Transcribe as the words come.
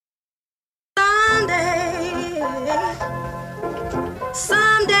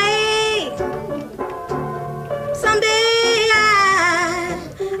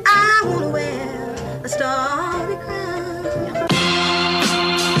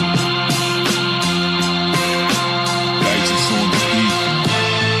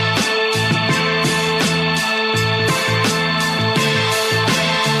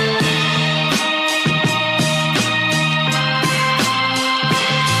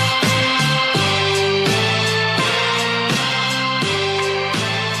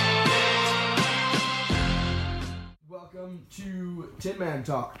Tin Man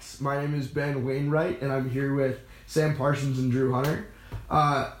Talks. My name is Ben Wainwright, and I'm here with Sam Parsons and Drew Hunter.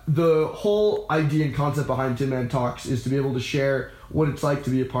 The whole idea and concept behind Tin Man Talks is to be able to share what it's like to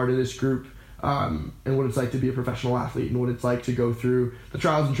be a part of this group, and what it's like to be a professional athlete, and what it's like to go through the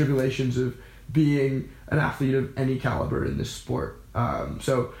trials and tribulations of being an athlete of any caliber in this sport.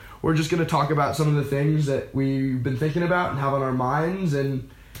 So we're just going to talk about some of the things that we've been thinking about and have on our minds, and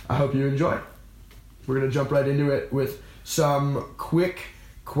I hope you enjoy. We're going to jump right into it with some quick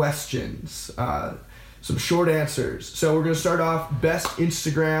questions, some short answers. So we're going to start off, best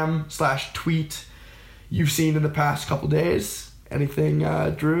Instagram/tweet you've seen in the past couple days. Anything,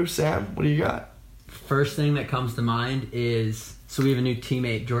 Drew, Sam, what do you got? First thing that comes to mind is, so we have a new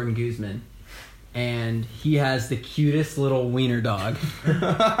teammate, Jordan Guzman, and he has the cutest little wiener dog.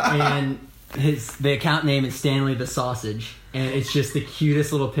 And the account name is Stanley the Sausage, and it's just the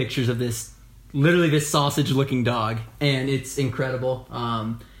cutest little pictures of this sausage-looking dog, and it's incredible.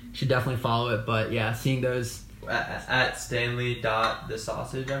 Should definitely follow it, but yeah, seeing those at Stanley.the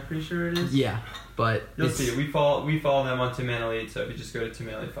Sausage, I'm pretty sure it is. Yeah, but you'll see it. We follow them on Tin Man Elite, so if you just go to Tin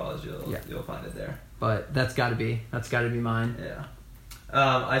Man Elite Follows, you'll find it there. But that's got to be mine. Yeah.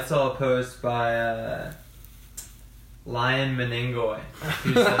 I saw a post by Lion Menengoy,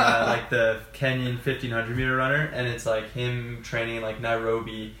 who's like the Kenyan 1500 meter runner, and it's like him training in like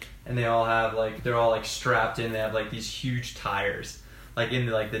Nairobi, and they're all strapped in. They have like these huge tires, like in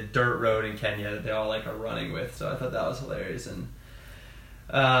the dirt road in Kenya that they all like are running with. So I thought that was hilarious, and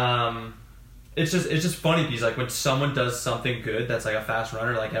it's just funny because like when someone does something good that's like a fast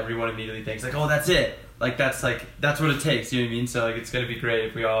runner, like everyone immediately thinks like, oh, that's it. Like that's what it takes. You know what I mean? So like it's gonna be great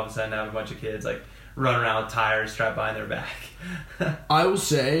if we all of a sudden have a bunch of kids like run around with tires strapped behind their back. I will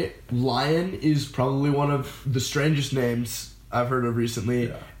say Lion is probably one of the strangest names I've heard of recently.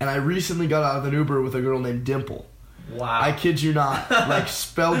 Yeah. And I recently got out of an Uber with a girl named Dimple. Wow. I kid you not. Like,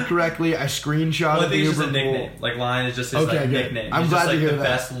 spelled correctly. I screenshotted the Uber. I think it's just a pool. nickname. Like, Lion is just his nickname. I'm he's glad just, to hear the that.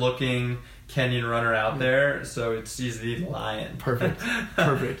 best looking Kenyan runner out there, so he's the Lion. Perfect.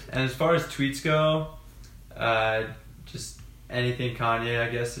 And as far as tweets go, just anything Kanye, I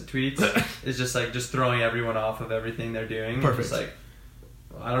guess, tweets is just like just throwing everyone off of everything they're doing. Perfect. Just like,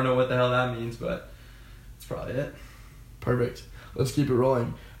 I don't know what the hell that means, but that's probably it. Perfect. Let's keep it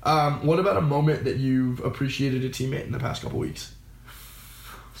rolling. What about a moment that you've appreciated a teammate in the past couple weeks?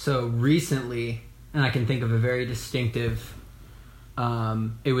 So recently, and I can think of a very distinctive,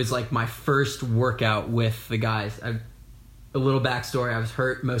 it was like my first workout with the guys. A little backstory, I was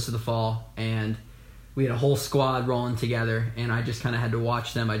hurt most of the fall, and we had a whole squad rolling together, and I just kind of had to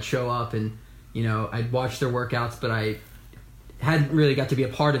watch them. I'd show up and, I'd watch their workouts, but I hadn't really got to be a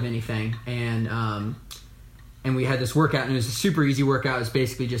part of anything. And we had this workout, and it was a super easy workout. It was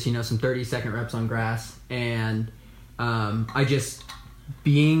basically just, some 30-second reps on grass. And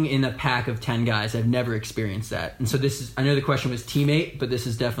being in a pack of 10 guys, I've never experienced that. And so I know the question was teammate, but this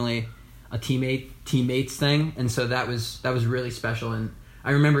is definitely a teammates thing. And so that was really special. And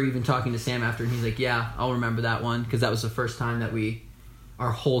I remember even talking to Sam after, and he's like, yeah, I'll remember that one, because that was the first time that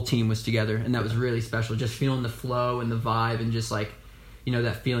our whole team was together. And that was really special, just feeling the flow and the vibe and just like,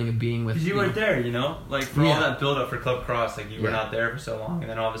 that feeling of being with... Because you weren't there, like, for all that build-up for Club Cross, like, you were not there for so long, and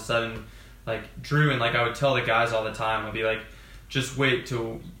then all of a sudden, like, Drew, and, like, I would tell the guys all the time, I'd be like, just wait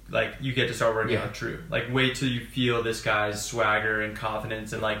till, like, you get to start working out with Drew. Like, wait till you feel this guy's swagger and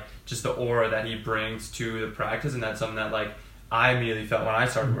confidence and, like, just the aura that he brings to the practice, and that's something that, like, I immediately felt when I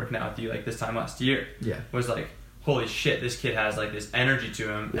started working out with you, like, this time last year. Yeah. Was, like, holy shit, this kid has like this energy to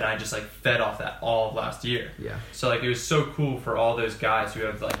him, and I just like fed off that all of last year. Yeah. So like it was so cool for all those guys who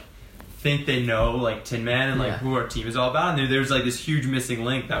have like think they know like Tin Man and like who our team is all about, and there's like this huge missing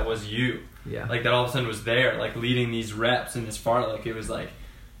link that was you. Yeah. Like that all of a sudden was there, like leading these reps in this far. Like it was like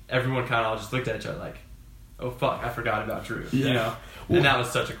everyone kind of all just looked at each other like, oh fuck, I forgot about Drew. Yeah. Well, and that was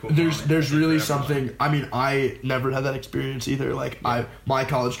such a cool There's really something. I mean, I never had that experience either. Like my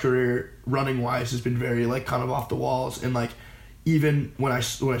college career running wise has been very like kind of off the walls, and like even when I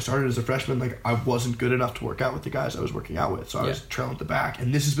started as a freshman, like I wasn't good enough to work out with the guys I was working out with, so I was trailing at the back.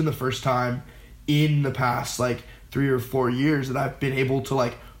 And this has been the first time in the past like 3 or 4 years that I've been able to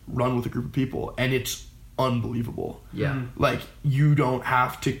like run with a group of people, and it's unbelievable. Yeah. Like you don't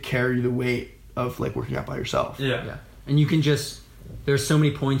have to carry the weight of like working out by yourself. Yeah. And you can just, there's so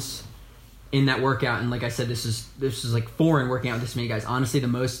many points in that workout, and like I said, this is like foreign working out with this many guys. Honestly,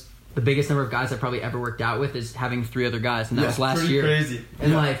 the biggest number of guys I've probably ever worked out with is having 3 other guys, and that was last year. Crazy.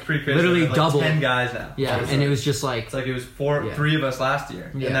 And like pretty crazy. literally like double 10 guys now. Yeah, so and it was just like it's like it was 3 of us last year,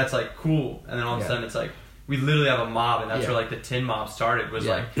 and that's like cool. And then all of a sudden it's like we literally have a mob, and that's where like the Tin Mob started. Was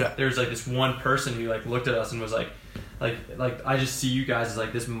like there's like this one person who like looked at us and was like, like I just see you guys as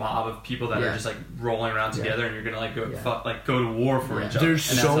like this mob of people that are just like rolling around together, and you're gonna like go to war for each other. There's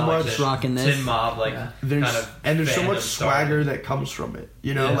and so much like rocking this tin mob there's so much swagger that comes from it.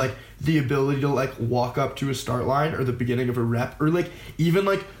 You know, like the ability to like walk up to a start line or the beginning of a rep, or like even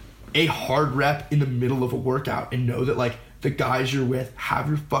like a hard rep in the middle of a workout, and know that like the guys you're with have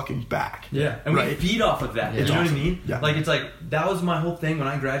your fucking back. Yeah, and we feed off of that. You know what I mean? Yeah. Like it's like that was my whole thing when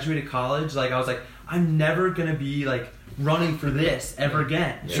I graduated college. Like I was like, I'm never gonna be like running for this ever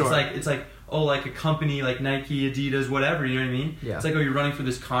again. Sure. It's like oh, like a company like Nike, Adidas, whatever. You know what I mean? Yeah. It's like, oh, you're running for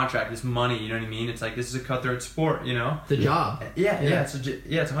this contract, this money. You know what I mean? It's like this is a cutthroat sport. You know? The job. Yeah. It's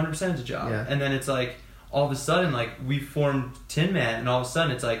 100% a job. Yeah. And then it's like all of a sudden, like we formed Tin Man, and all of a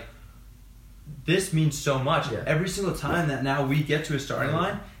sudden it's like this means so much. Yeah. Every single time that now we get to a starting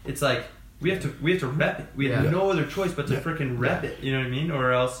line, it's like we have to rep it. We have no other choice but to freaking rep it. You know what I mean?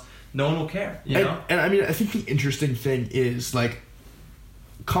 Or else no one will care. You know? And I mean, I think the interesting thing is like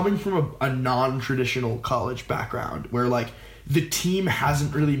coming from a non-traditional college background where like the team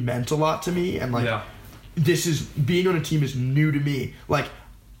hasn't really meant a lot to me, and like this is being on a team is new to me. Like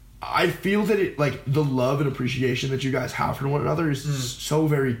I feel that it like the love and appreciation that you guys have for one another is so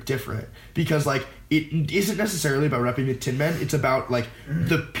very different, because like it isn't necessarily about repping the Tin Men. It's about like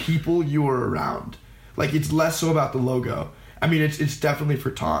the people you are around. Like it's less so about the logo. I mean, it's definitely for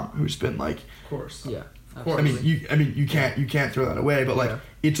Tom, who's been like, of course, yeah. Absolutely. I mean, you can't throw that away. But like,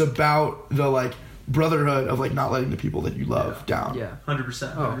 it's about the like brotherhood of like not letting the people that you love down. Yeah, 100%,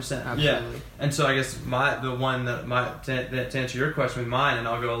 100%. Absolutely. Yeah, and so I guess to answer your question with mine, and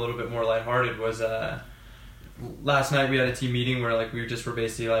I'll go a little bit more lighthearted, was last night we had a team meeting where like we were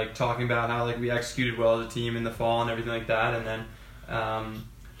basically like talking about how like we executed well as a team in the fall and everything like that, and then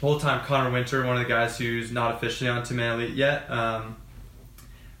the whole time Connor Winter, one of the guys who's not officially on Tin Man Elite yet,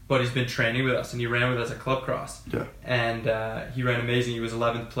 but he's been training with us, and he ran with us at Club Cross. Yeah. And he ran amazing. He was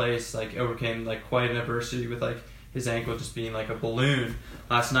 11th place, like overcame like quite an adversity with like his ankle just being like a balloon.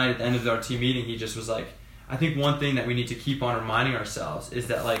 Last night at the end of our team meeting, he just was like, I think one thing that we need to keep on reminding ourselves is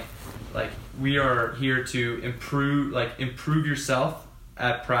that like we are here to improve yourself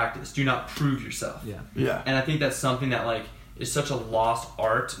at practice. Do not prove yourself. Yeah. Yeah. And I think that's something that like is such a lost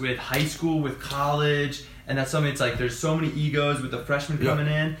art with high school, with college. And that's something, it's like there's so many egos with the freshmen coming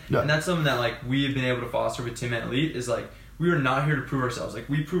in. Yeah. And that's something that like we have been able to foster with Tin Man Elite, is like we are not here to prove ourselves. Like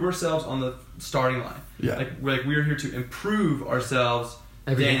we prove ourselves on the starting line. Yeah. Like we are here to improve ourselves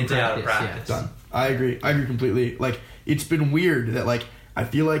day in, day out of practice. Done. I agree completely. Like it's been weird that like I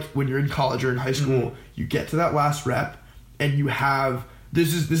feel like when you're in college or in high school, you get to that last rep and you have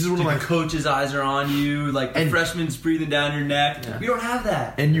this is one of my coach's eyes are on you, like the freshman's breathing down your neck. Yeah. We don't have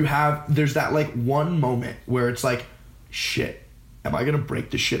that. And there's that like one moment where it's like, shit, am I gonna break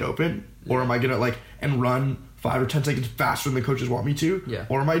this shit open? Or am I gonna like and run 5 or 10 seconds faster than the coaches want me to? Yeah.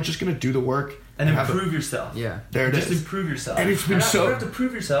 Like, or am I just gonna do the work and improve yourself? Yeah. There it is. Just improve yourself. And it's been you don't have to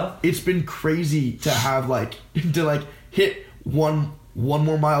prove yourself. It's been crazy to have like hit one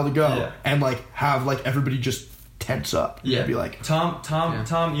more mile to go and like have like everybody just tense up. Yeah. Be like Tom,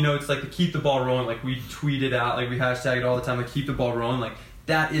 you know, it's like to keep the ball rolling. Like we tweet it out, like we hashtag it all the time, like keep the ball rolling. Like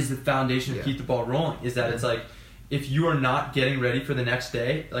that is the foundation to keep the ball rolling, is that it's like if you are not getting ready for the next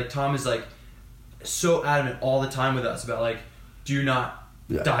day, like Tom is like so adamant all the time with us about like do not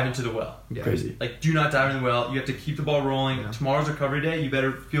dive into the well. Yeah. Crazy. Like do not dive in the well. You have to keep the ball rolling. Yeah. Tomorrow's recovery day. You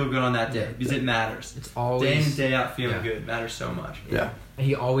better feel good on that day because it matters. It's always day in and day out feeling good matters so much. Yeah.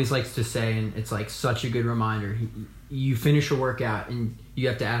 He always likes to say, and it's like such a good reminder, you finish a workout and you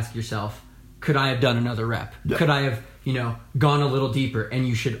have to ask yourself, could I have done another rep? Yeah. Could I have, gone a little deeper? And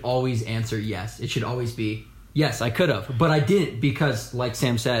you should always answer yes. It should always be, yes, I could have, but I didn't, because like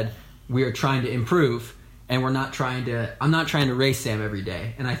Sam said, we are trying to improve, and I'm not trying to race Sam every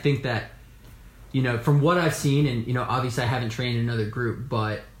day. And I think that, from what I've seen, and, obviously I haven't trained another group,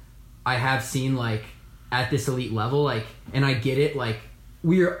 but I have seen like at this elite level, like, and I get it, like,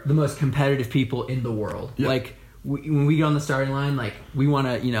 we are the most competitive people in the world. Yeah. Like when we get on the starting line, like we want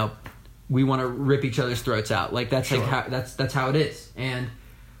to rip each other's throats out. Like that's like how that's how it is.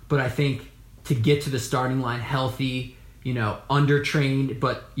 But I think to get to the starting line healthy, undertrained,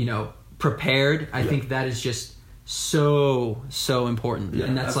 but prepared, I think that is just so important. Yeah,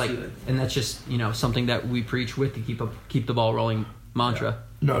 and that's absolutely. And that's just something that we preach with to keep the ball rolling mantra. Yeah.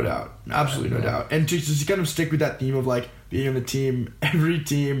 No doubt. Absolutely no doubt. And to just kind of stick with that theme of like being on the team, every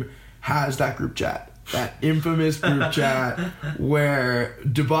team has that group chat. That infamous group chat where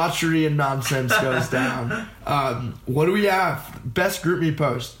debauchery and nonsense goes down. What do we have? Best group meet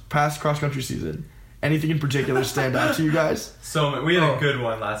post past cross country season Anything in particular stand out to you guys? So we had a good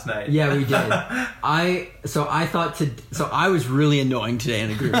one last night. Yeah, we did. I was really annoying today in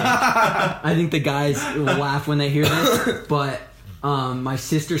a group. I think the guys will laugh when they hear this, but my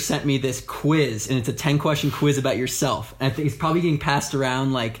sister sent me this quiz, and it's a 10-question quiz about yourself. And I think it's probably getting passed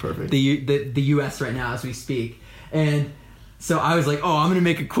around like the U.S. right now as we speak. And so I was like, I'm going to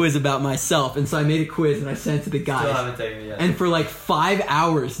make a quiz about myself. And so I made a quiz, and I sent it to the guys. Still haven't taken it yet. And for like 5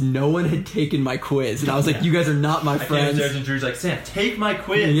 hours, no one had taken my quiz. And I was like, you guys are not my friends. And Drew's like, Sam, take my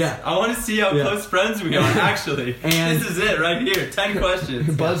quiz. Yeah. I want to see how close friends we are, actually. And this is it right here. 10 questions.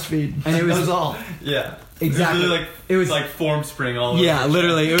 BuzzFeed. And it was all. Yeah. Exactly. It was like form spring all over. Yeah,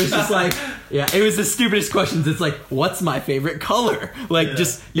 literally. It was just like, it was the stupidest questions. It's like, what's my favorite color? Like,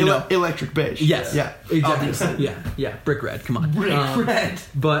 just, electric beige. Yes. Yeah. Exactly. Obviously. Yeah. Brick red. Come on. Brick red.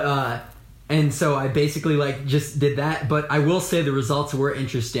 But, and so I basically, like, just did that. But I will say the results were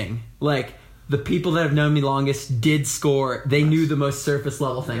interesting. Like, the people that have known me longest did score. They knew the most surface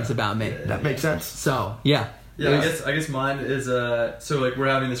level things about me. That makes sense. So, yeah. Yeah, I guess mine is so like we're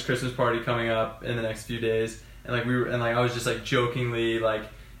having this Christmas party coming up in the next few days, and I was just like jokingly like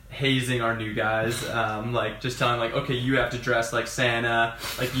hazing our new guys, like just telling like, okay, you have to dress like Santa,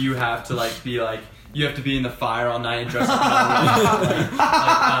 like you have to like be like. You have to be in the fire all night and dress up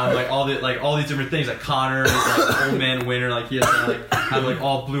like all these different things. Like Connor is like old man winter, like he has to like have like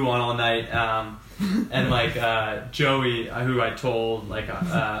all blue on all night. And like Joey, who I told like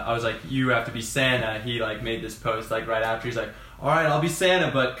I was like, you have to be Santa. He like made this post like right after. He's like, all right, I'll be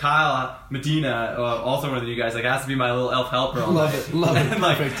Santa, but Kyle Medina, also one of you guys, like has to be my little elf helper all night. Love it.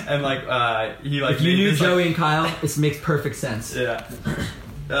 And he like if you knew this, Joey and Kyle, this makes perfect sense. Yeah.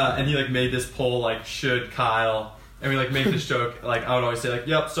 And he like made this poll like, should Kyle, and we like make this joke, like I would always say like,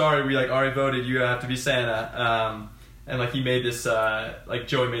 yep, sorry, we like already voted, you have to be Santa. And like he made this like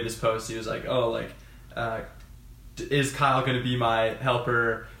Joey made this post. He was like, is Kyle gonna be my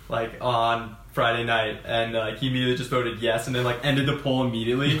helper like on Friday night? And like he immediately just voted yes, and then like ended the poll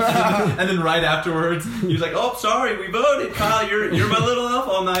immediately. And then right afterwards he was like, oh sorry, we voted, Kyle, you're my little elf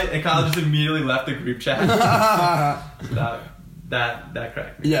all night. And Kyle just immediately left the group chat. That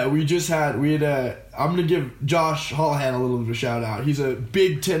cracked me. Yeah, we had I'm gonna give Josh Holohan a little bit of a shout out. He's a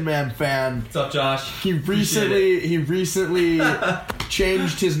big Tin Man fan. What's up, Josh? He recently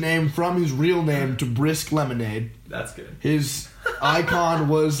changed his name from his real name to Brisk Lemonade. That's good. His icon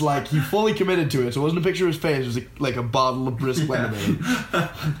was like, he fully committed to it, so it wasn't a picture of his face, it was like a bottle of Brisk Lemonade.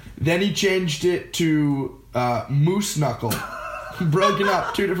 Then he changed it to Moose Knuckle. Broken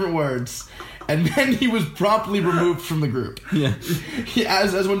up, 2 different words. And then he was promptly removed from the group. Yeah,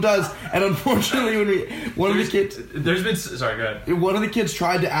 as one does. And unfortunately, one of the kids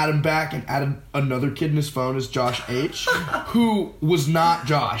tried to add him back and added another kid in his phone as Josh H, who was not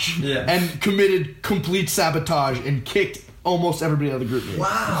Josh, and committed complete sabotage and kicked almost everybody out of the group meeting.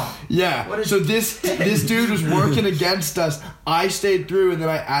 Wow. Yeah. So this dude was working against us. I stayed through, and then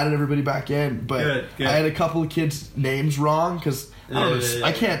I added everybody back in. But good. I had a couple of kids' names wrong because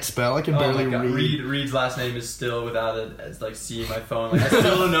I can't spell. I can barely read. Reed's last name is still without it as like C in my phone. Like I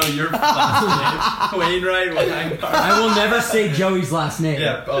still don't know your last name. Wainwright. I will never say Joey's last name.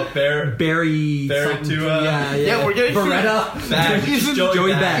 Yeah. Barry. Tua. Yeah. We're getting Beretta. Isn't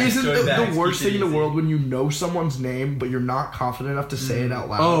Joey Bags. Isn't the worst thing in the world when you know someone's name but you're not confident enough to say it out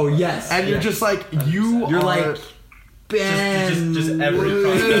loud? Oh yes. And you're just like you're like Ben. Just every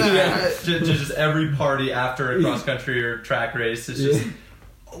just every party after a cross country or track race is just.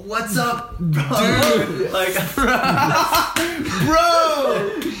 What's up, dude? Like, bro.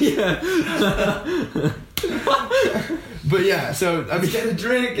 Yeah. But yeah, so I mean, get a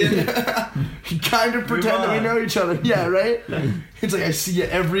drink and kind of pretend that we know each other. Yeah, right. It's like I see you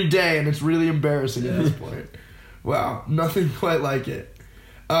every day, and it's really embarrassing at this point. Wow, nothing quite like it.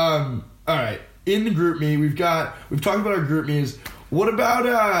 All right. In the group me, we've talked about our group me's. What about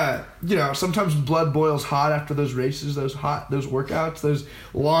sometimes blood boils hot after those races, those workouts, those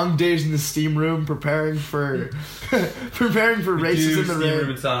long days in the steam room preparing for races in the steam rain.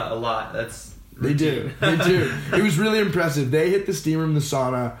 room and sauna a lot. They do. It was really impressive. They hit the steam room, the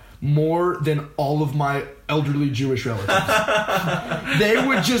sauna more than all of my elderly Jewish relatives. They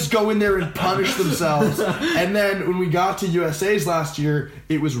would just go in there and punish themselves. And then when we got to USA's last year,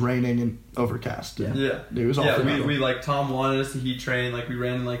 it was raining and overcast. Yeah. It was all we like Tom wanted us to heat train, like we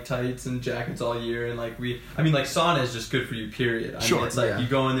ran in like tights and jackets all year, and like sauna is just good for you, period. I mean, it's like you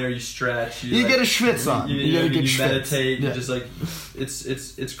go in there, you stretch, you get a schwitz on. You meditate, you just like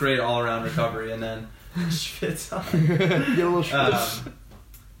it's great all around recovery, and then schwitz on. Get a little schwitz.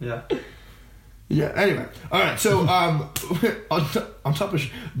 Yeah. Anyway, all right. So, on top of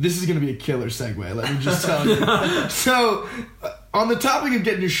this is gonna be a killer segue. Let me just tell you. So, on the topic of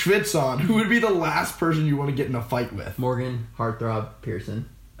getting your schwitz on, who would be the last person you want to get in a fight with? Morgan Heartthrob Pearson.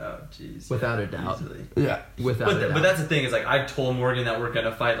 Oh, jeez. Without a doubt. Easily. Yeah. Without a doubt. But that's the thing is, like, I told Morgan that we're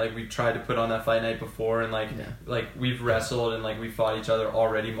gonna fight. Like, we tried to put on that fight night before, and like we've wrestled and like we fought each other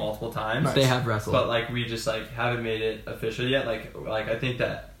already multiple times. Nice. They have wrestled, but like we just like haven't made it official yet. Like I think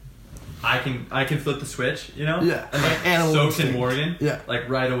that I can flip the switch, you know. Yeah. And like Animal so instinct. can Morgan. Yeah. Like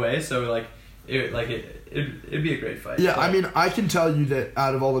right away. So like it'd be a great fight. Yeah. But, I mean, I can tell you that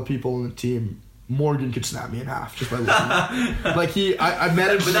out of all the people in the team, Morgan could snap me in half just by looking. Like I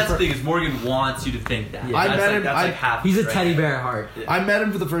met him. But that's the thing is Morgan wants you to think that. Yeah. I That's met like, him- That's I- like half. he's a right teddy there. bear at heart. Yeah. I met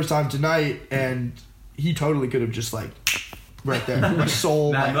him for the first time tonight, and he totally could have just like right there, my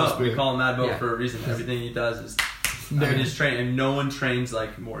soul. Mad like, Mo. We call him Mad Mo Yeah. for a reason. Everything he does is. I There. mean, his train, and no one trains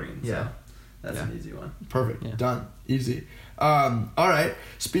like Morgan. So Yeah. that's Yeah. an easy one. Perfect. Yeah. Done. Easy. All right.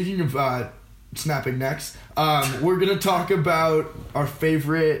 Speaking of snapping necks, we're gonna talk about our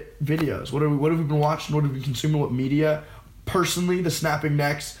favorite videos. What have we been watching? What have we been consuming? What media? Personally, the snapping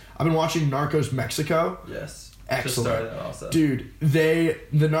necks. I've been watching Narcos Mexico. Yes. Excellent. Just started that also. Dude, the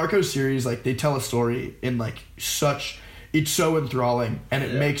Narcos series, like, they tell a story in like such. It's so enthralling, and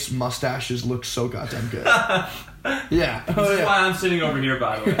it Yeah. makes mustaches look so goddamn good. Yeah. This Oh, is yeah. why I'm sitting over here,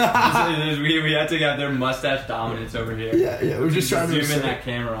 by the way. we had to have their mustache dominance over here. Yeah. We're just trying to zoom in assert- that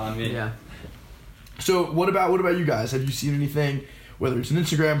camera on me. Yeah. So what about you guys? Have you seen anything, whether it's an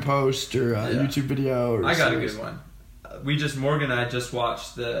Instagram post or a Yeah. YouTube video? Or I got a series? good one. Morgan and I just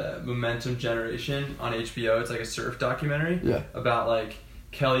watched the Momentum Generation on HBO. It's like a surf documentary Yeah. about like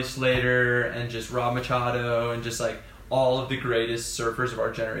Kelly Slater and just Rob Machado and just like all of the greatest surfers of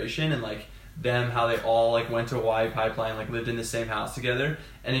our generation and like them, how they all like went to Hawaii Pipeline, like lived in the same house together,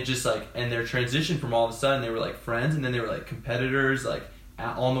 and it just like and their transition from all of a sudden they were like friends and then they were like competitors like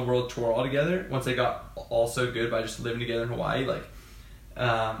on the world tour all together once they got all so good by just living together in Hawaii, like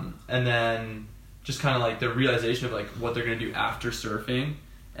and then just kind of like the realization of like what they're gonna do after surfing,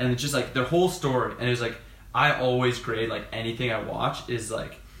 and it's just like their whole story. And it was like I always grade like anything I watch is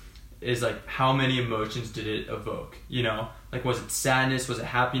like how many emotions did it evoke, you know, like was it sadness, was it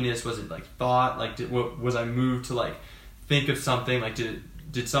happiness, was it like thought, like was I moved to like think of something, like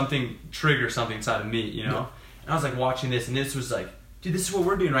did something trigger something inside of me, you know? And I was like watching this, and this was like, dude, this is what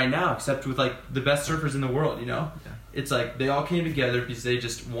we're doing right now, except with like the best surfers in the world, you know? Yeah. It's like they all came together because they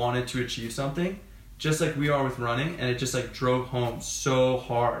just wanted to achieve something, just like we are with running, and it just like drove home so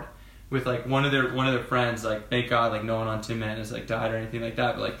hard. With like one of their friends, like thank God, like no one on Tin Man has like died or anything like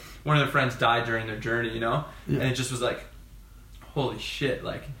that, but like one of their friends died during their journey, you know, Yeah. and it just was like, holy shit,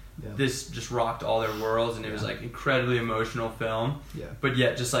 like Yeah. this just rocked all their worlds, and it was like incredibly emotional film, Yeah. but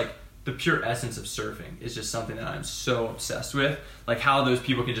yet just like the pure essence of surfing is just something that I'm so obsessed with. Like how those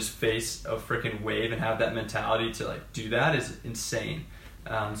people can just face a freaking wave and have that mentality to like do that is insane.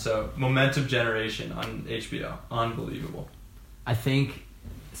 So Momentum Generation on HBO, unbelievable. I think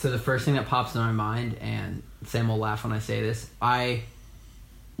so. The first thing that pops in my mind, and Sam will laugh when I say this, I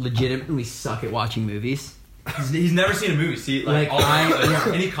legitimately suck at watching movies. He's never seen a movie. See, like Like,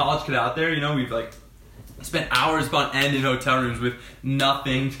 any college kid out there, you know, we've like spent hours upon end in hotel rooms with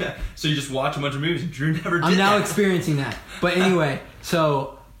nothing. So you just watch a bunch of movies. Drew never did I'm now that. experiencing that. But anyway,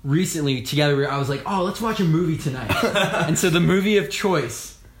 so recently together I was like, oh, let's watch a movie tonight. And so the movie of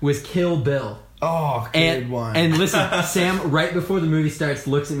choice was Kill Bill. Oh, good one. And listen, Sam, right before the movie starts,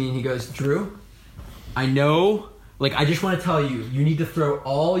 looks at me and he goes, Drew, I know, like, I just want to tell you, you need to throw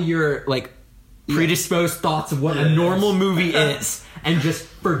all your, like, predisposed thoughts of what a normal movie is and just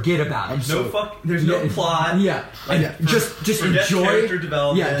forget about it. There's no plot. Yeah. And Yeah. just Forget enjoy character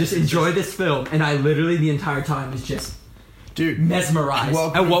development. Yeah, just enjoy this film. And I literally the entire time was just Dude, mesmerized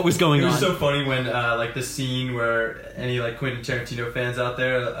Welcome- at what was going It was on. so funny when like the scene where any like Quentin Tarantino fans out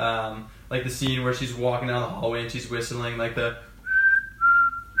there, like the scene where she's walking down the hallway and she's whistling like the.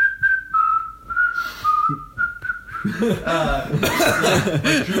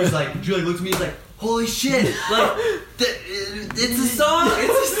 Drew looks at me, he's like, holy shit, like it's a song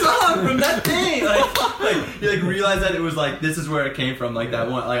from that thing, like you like realize that it was like this is where it came from, like that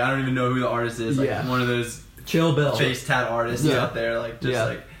one, like I don't even know who the artist is, like Yeah. one of those Chill Bill. face tat artists Yeah. out there, like just Yeah.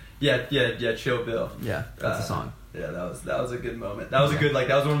 like yeah, Chill Bill. Yeah, that's a song. Yeah, that was a good moment. That was a good, like,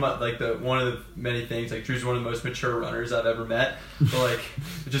 that was one of my, like, one of the many things, like, Drew's one of the most mature runners I've ever met, but, like,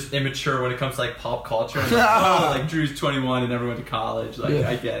 just immature when it comes to, like, pop culture, and, like, oh, like, Drew's 21 and never went to college, like, Yeah.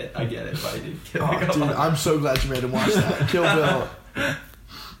 I get it, buddy. oh, dude, I'm so glad you made him watch that. Kill Bill.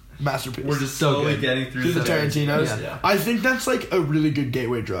 masterpiece. We're just So slowly good. getting through the Tarantinos. Yeah. I think that's like a really good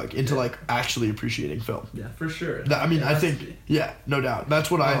gateway drug into like actually appreciating film. Yeah, for sure. I mean, It I has think, to be. yeah, no doubt. That's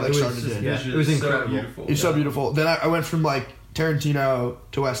what I it like was started just- to do. yeah. Visually it was so incredible. beautiful. It's so beautiful. Then I went from like Tarantino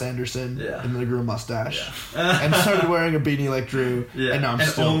to Wes Anderson, Yeah. and then I grew a mustache, Yeah. and started wearing a beanie like Drew, Yeah, and now I'm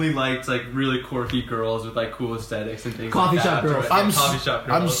still. only liked like really quirky girls with like cool aesthetics and things. Coffee like shop that. girls. I'm Coffee shop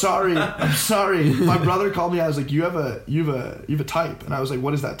girls. I'm sorry. I'm sorry. My brother called me. I was like, "You have a type," and I was like,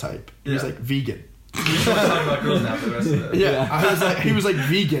 "What is that type?" He was Yeah. like, "Vegan." We're talking about girls now for the rest of it. Yeah, I was like, he was like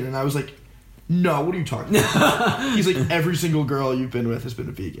vegan, and I was like, "No, what are you talking about?" He's like, "Every single girl you've been with has been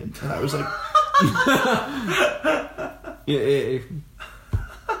a vegan," and I was like,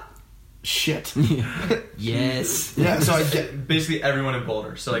 "Shit." Yes. Yeah, so I get. Basically everyone in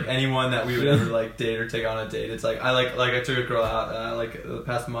Boulder. So like anyone that we would ever like date or take on a date, it's like I took a girl out like the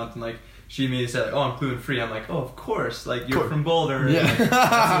past month and like she immediately said like, "Oh, I'm gluten free." I'm like, "Oh, of course." Like you're from Boulder. Yeah. And, like,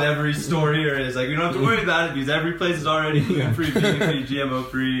 that's what every store here is. Like we don't have to worry about it because every place is already gluten free, vegan free, GMO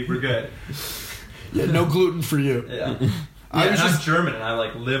free. We're good. Yeah, no gluten for you. Yeah. I Yeah, was and just- I'm German and I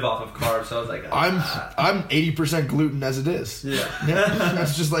like live off of carbs, so I was like, I'm 80% gluten as it is. yeah.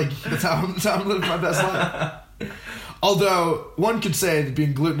 That's just like that's how I'm living my best life. Although one could say that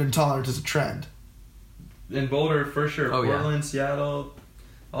being gluten intolerant is a trend. In Boulder, for sure. Oh, yeah. Portland, Seattle,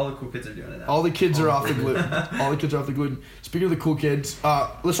 all the cool kids are doing it now. All the kids are off the gluten. All the kids are off the gluten. Speaking of the cool kids,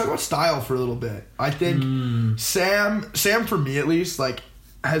 let's talk about style for a little bit. I think Sam for me at least, like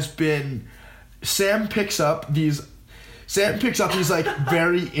has been. Sam picks up these like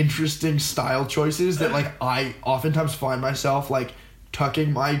very interesting style choices that like I oftentimes find myself like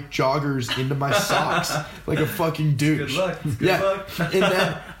tucking my joggers into my socks like a fucking douche. Good luck. It's good luck. And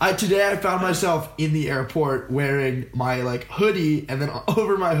then today I found myself in the airport wearing my like hoodie, and then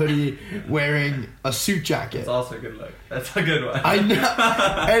over my hoodie wearing a suit jacket. It's also good luck. That's a good one. I know.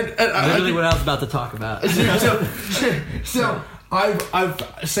 And Literally what I was about to talk about. so I've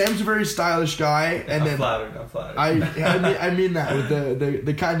Sam's a very stylish guy, and I'm then flattered. I mean that with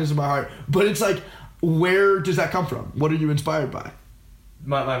the kindness of my heart. But it's like, where does that come from? What are you inspired by?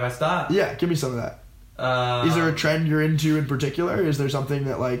 My style. Yeah, give me some of that. Is there a trend you're into in particular? Is there something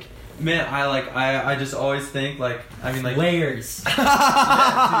that like? Man, I just always think like Layers.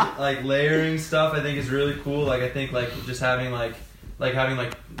 yeah, like layering stuff. I think is really cool. Like I think like just having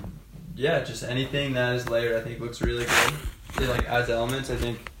yeah, just anything that is layered. I think looks really good. It like adds elements. I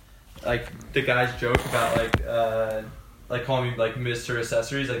think like the guys joke about like calling me like Mr.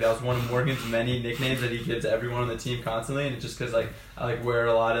 Accessories. Like that was one of Morgan's many nicknames that he gives everyone on the team constantly, and it's just because like I like wear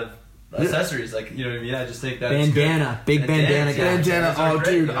a lot of accessories. Like you know what I mean. I just think that Bandana. Big bandana guy. Bandana. Oh, great.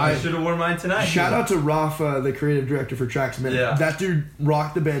 dude, You know, I should have worn mine tonight. Shout out to Rafa, the creative director for Tracksmith. Yeah. That dude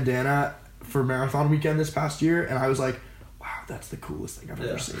rocked the bandana for marathon weekend this past year, and I was like, wow, that's the coolest thing I've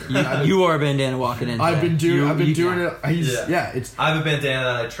ever seen. You are a bandana walking in. I've been doing it. it. It's. I have a bandana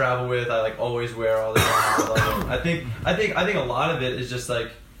that I travel with. I like always wear all the time. I think a lot of it is just like,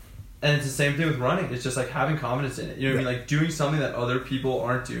 and it's the same thing with running. It's just like having confidence in it. You know what I mean? Like doing something that other people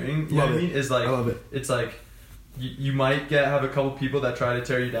aren't doing. You know what I mean? Is like I love it. It's like you might have a couple people that try to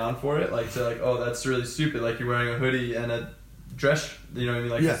tear you down for it. Like say like, oh, that's really stupid. Like you're wearing a hoodie and a dress. You know what I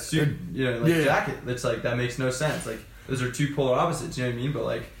mean? Like a suit. You know, like jacket. It's like that makes no sense. Like those are two polar opposites. You know what I mean? But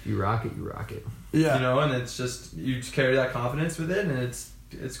like You rock it. Yeah. You know, and it's just you just carry that confidence with it, and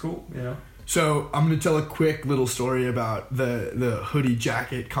it's cool. You know. So I'm gonna tell a quick little story about the hoodie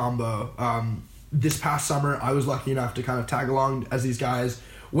jacket combo. This past summer, I was lucky enough to kind of tag along as these guys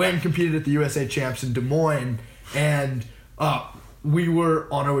went and competed at the USA Champs in Des Moines, and we were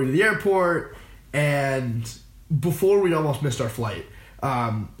on our way to the airport, and before we almost missed our flight,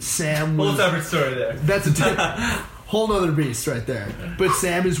 Sam was. Whole separate story there. That's a whole nother beast right there. But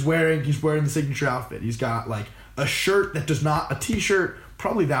Sam is wearing the signature outfit. He's got like a shirt that does not, a t-shirt,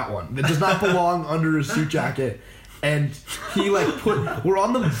 probably that one, that does not belong under a suit jacket. And he like we're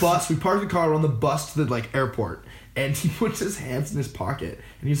on the bus, we parked the car, we're on the bus to the like airport, and he puts his hands in his pocket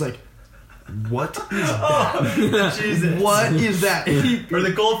and he's like, what is that? Oh, Jesus. What is that? Or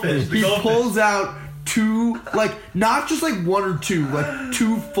the goldfish. He pulls out two, like, not just like one or two, like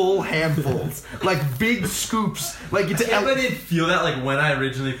two full handfuls, like big scoops. Like it's I didn't feel that like when I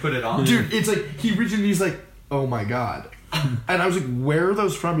originally put it on. dude, it's like he's like, oh my god. And I was like, where are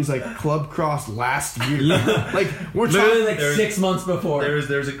those from? He's like, Club Cross last year. Like we're Literally talking like 6 months before.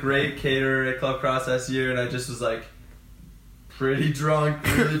 There was a great caterer at Club Cross this year, and I just was like pretty drunk,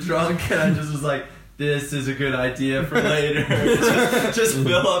 really drunk, and I just was like, this is a good idea for later. just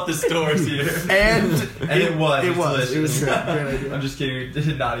fill up the stores here. And it was It was delicious. great idea. I'm just kidding. We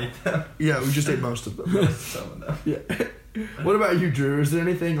did not eat them. Yeah, we just ate most of them. Some of them. Yeah. What about you, Drew? Is there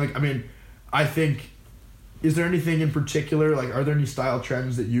anything is there anything in particular, like, are there any style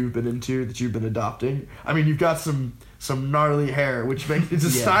trends that you've been into, that you've been adopting? I mean, you've got some gnarly hair, which makes it's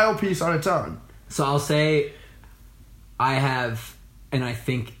a style piece on its own. So I'll say I have, and I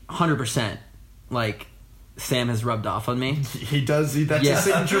think 100%, like, Sam has rubbed off on me. He does. That's a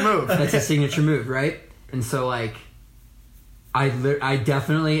signature move. That's a signature move, right? And so, like, I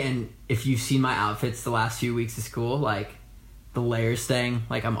definitely, and if you've seen my outfits the last few weeks of school, like, the layers thing,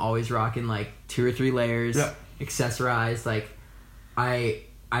 like, I'm always rocking, like, 2 or 3 layers, accessorized. Like,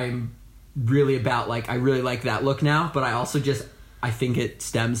 I'm really about, like, I really like that look now, but I also just, I think it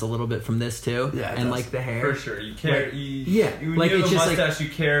stems a little bit from this too. Yeah, and like the hair. For sure. You carry, like, when like, you have it's a just mustache, like, you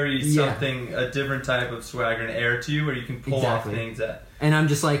carry something, a different type of swagger and air to you where you can pull off things that. And I'm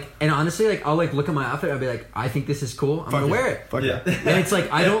just like, and honestly, like, I'll like look at my outfit, I'll be like, I think this is cool, I'm gonna wear it. Fuck yeah. And it's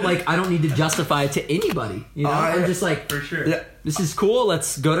like, I don't need to justify it to anybody. You know, I'm just like, for sure. Yeah. This is cool.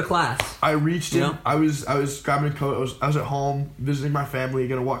 Let's go to class. I reached in. You know? I was grabbing a coat. I was at home visiting my family,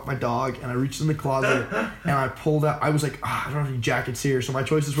 gonna walk my dog, and I reached in the closet and I pulled out. I was like, I don't have any jackets here, so my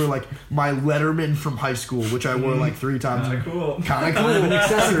choices were like my Letterman from high school, which I wore like 3 times. Kind of cool. Kind of cool. An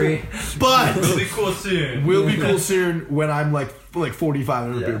accessory. But Will be cool soon. will be cool soon when I'm like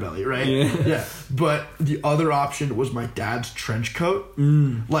 45 and a beer belly, right? Yeah. But the other option was my dad's trench coat,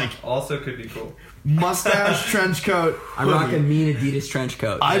 like Also could be cool. mustache trench coat. I rock a mean Adidas trench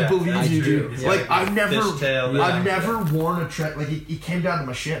coat. I believe that's you, true. dude. Yeah, Like, I've never worn a trench. Like, it came down to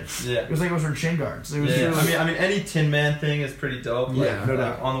my shins. Yeah. It was like I was wearing shin guards. It was Yeah. really, I mean, any Tin Man thing is pretty dope. Like, Yeah, no like,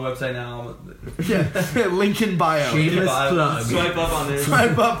 doubt. on the website now. yeah. Link in bio. Shameless plug. Swipe up on this.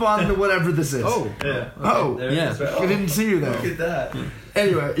 Swipe up on the whatever this is. Yeah. Oh. There it Yeah. is, right? I didn't see you there. Look at that.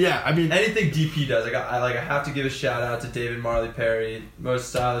 Anyway, yeah. I mean, Anything DP does, I have to give a shout out to David Marley Perry, most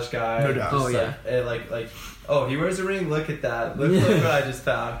stylish guy. No doubt. Just Oh, yeah. like, oh, he wears a ring. Look at that. Look what I just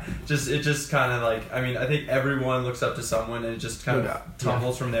found. It just kind of like, I mean, I think everyone looks up to someone, and it just kind No of doubt.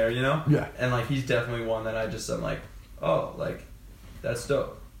 tumbles from there, you know? Yeah. And like, he's definitely one that I'm like, oh, like, that's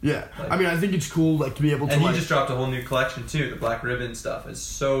dope. yeah. Like- I mean, I think it's cool, like, to be able to, And like, he just dropped a whole new collection too. The Black Ribbon stuff is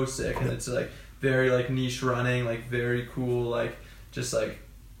so sick, and it's like very like niche running, like very cool, like just like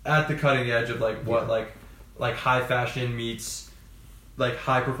at the cutting edge of like what like high fashion meets like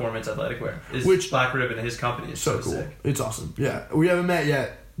high performance athletic wear. Which- Black Ribbon, his company is so so cool. sick. It's awesome. Yeah. We haven't met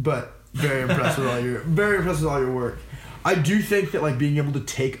yet, but very impressed with all your work. I do think that, like, being able to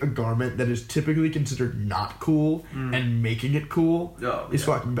take a garment that is typically considered not cool and making it cool is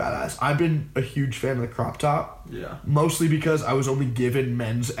fucking badass. I've been a huge fan of the crop top. Yeah. Mostly because I was only given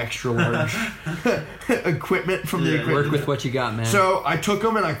men's extra large equipment from the equipment. Work with what you got, man. So I took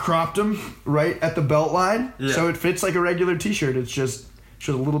them and I cropped them right at the belt line, so it fits like a regular t-shirt. It's just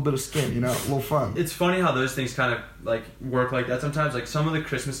a little bit of skin, you know, a little fun. It's funny how those things kind of like work like that sometimes. Like some of the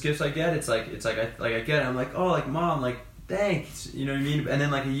Christmas gifts I get, it's like I get it. I'm like, oh, like mom, like thanks, you know what I mean? And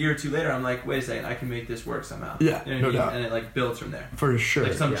then like a year or two later, I'm like, wait a second, I can make this work somehow. Yeah, you know what no I mean? doubt. And it like builds from there. For sure.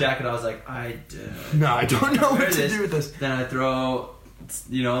 Like some jacket, I was like, I don't know what to this. do with this. Then I throw,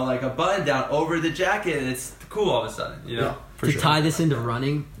 you know, like a button down over the jacket, and it's cool all of a sudden, you know? Yeah, for to sure. tie this into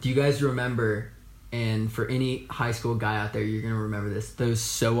running, do you guys remember, and for any high school guy out there, you're going to remember this, those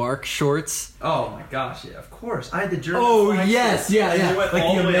Soark shorts? Oh my gosh, yeah, of course. I had the German Oh, flag yes, shorts, yeah, and yeah. they went Like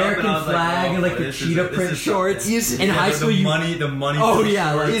all the way up, American and I was like, flag oh, and like the this cheetah is print shorts. something. In Yeah, high the school, you... money. Oh,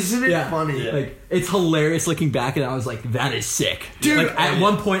 yeah, like, Isn't it yeah. funny? Yeah. Like, it's hilarious looking back, and I was like, that is sick. Dude, like, at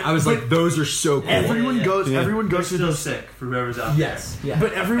one point, I was like, those are so cool. Everyone goes They're through still those. sick for whoever's out Yes, yeah.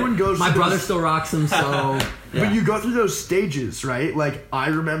 But everyone goes My through brother those, still rocks them, so... But you go through those stages, right? Like, I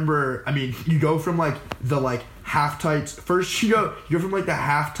remember, I mean, you go from like the like half tights. First you go from like the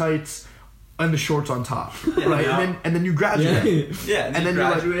half tights and the shorts on top. Right? Yeah. And then you graduate. Yeah, and then you you're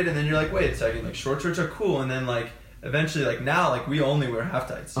like- graduate, and then you're like, wait a second, like short shorts are cool, and then like eventually, like now, like we only wear half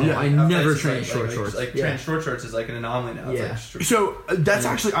tights. Oh, I Half never tights is, train short shorts. Like Yeah. train short shorts is like an anomaly now. Yeah. It's like, So that's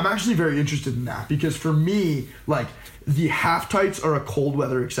actually, I'm actually very interested in that because for me, like the half tights are a cold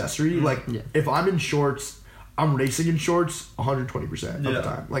weather accessory. Like if I'm in shorts, I'm racing in shorts 120% of the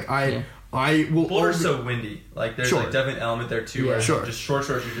time. Like I will. Florida's so windy. Like there's like definitely an element there too. Yeah. Where Sure. just short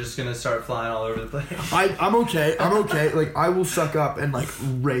shorts, you're just gonna start flying all over the place. I'm okay. Like I will suck up and like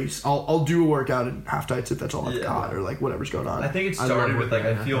race. I'll do a workout in half tights if that's all I've got or like whatever's going on. I think it I started love with like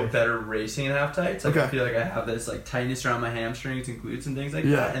working I in feel half tights. better racing in half tights. Like Okay. I feel like I have this like tightness around my hamstrings and glutes and things like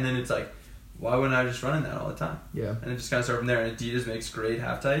Yeah. that. And then it's like, why wouldn't I just run in that all the time? Yeah. And it just kind of started from there. And Adidas makes great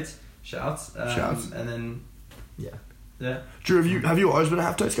half tights. Shouts. Shouts. And then Yeah. Drew, have you always been a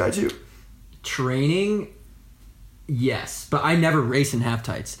half tights guy too? Training, Yes, but I never race in half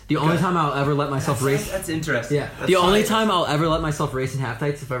tights. The only time I'll ever let myself race... That's interesting. Yeah. The only time I'll ever let myself race in half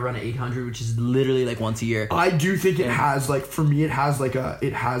tights is if I run an 800, which is literally like once a year. I do think it has like, for me, it has like a...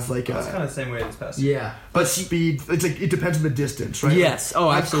 It's kind of the same way this past year. Yeah. But speed, it's like, it depends on the distance, right? Yes.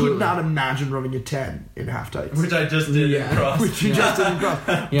 Oh, absolutely. I could not imagine running a 10 in half tights. Which I just did in cross. Which you just did in cross.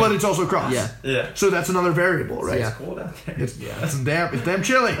 Yeah. But it's also cross. Yeah. So that's another variable, right? It's cold out there. It's damn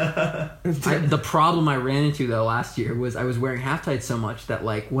chilly. The problem I ran into though last year was I was wearing half tights so much that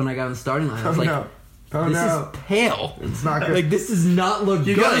like when I got on the starting line I was this is pale. It's not good. Like this does not look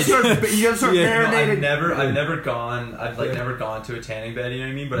you good. Gotta start marinating. I've never gone to a tanning bed, you know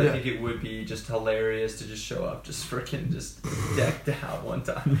what I mean? But I think it would be just hilarious to just show up just freaking just decked out one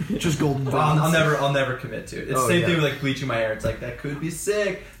time. Just golden brown. I'll never commit to it. It's the same thing with like bleaching my hair. It's like that could be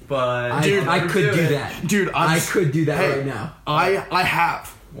sick, but dude, I could do that. Dude, I could do that right now. I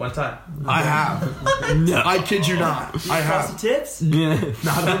have. One time. I have. No. I kid you not. I have. Frosted tips? Yeah.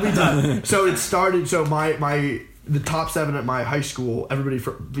 Not only done. So it started, so the top 7 at my high school, everybody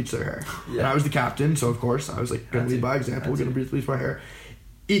bleached their hair. Yeah. And I was the captain, so of course I was like, gonna lead by example, gonna bleach my hair.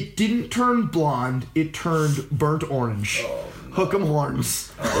 It didn't turn blonde, it turned burnt orange. Oh, no. Hook 'em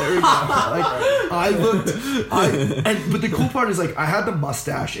horns. There we go. But the cool part is like, I had the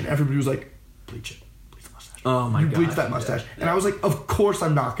mustache and everybody was like, bleach it. Oh my god. Bleach that mustache. Yeah. And I was like, of course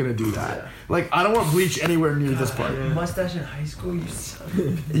I'm not gonna do that. Yeah. Like, I don't want bleach anywhere near this part. Mustache in high school, you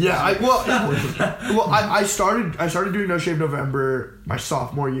son. Yeah, I started doing No Shave November my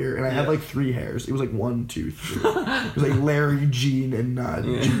sophomore year, and I had like 3 hairs. It was like 1, 2, 3. It was like Larry, Gene, and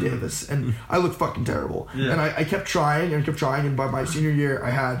Gene Davis, and I looked fucking terrible. Yeah. And I kept trying, and by my senior year, I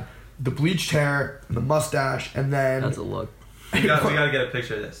had the bleached hair, and the mustache, and then that's a look. We gotta get a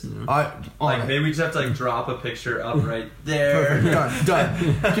picture of this. Maybe we just have to like drop a picture up right there. Perfect.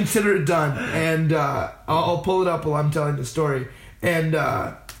 Done. Consider it done. And I'll pull it up while I'm telling the story. And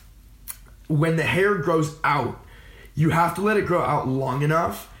when the hair grows out, you have to let it grow out long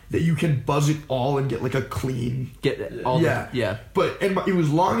enough that you can buzz it all and get like a clean. But it was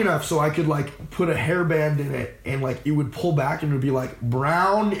long enough so I could like put a hairband in it and like it would pull back and it would be like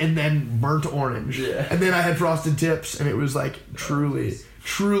brown and then burnt orange. Yeah. And then I had frosted tips and it was like truly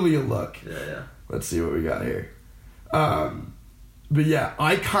a look. Yeah. Let's see what we got here. But yeah,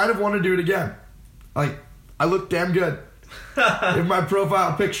 I kind of want to do it again. Like, I look damn good. In my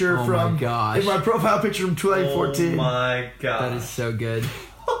profile picture from 2014. Oh my god. That is so good.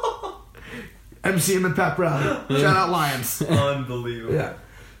 MC in the pep rally. Shout out Lions. Unbelievable. Yeah.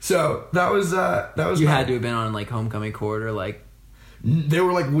 So that was You had to have been on like homecoming court or like. They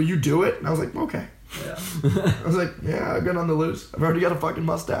were like, "Will you do it?" And I was like, "Okay." Yeah. I was like, "Yeah, I've been on the loose. I've already got a fucking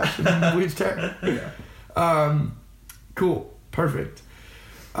mustache and bleached hair." Yeah. Cool. Perfect.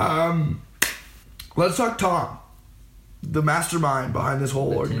 Let's talk Tom, the mastermind behind this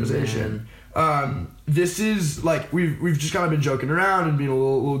whole organization. This is like we've just kind of been joking around and being a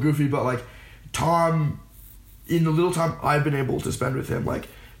little goofy, but like Tom, in the little time I've been able to spend with him, like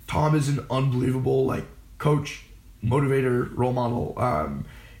Tom is an unbelievable like coach, motivator, role model.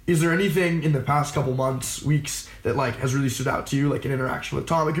 Is there anything in the past couple months, weeks that like has really stood out to you, like an interaction with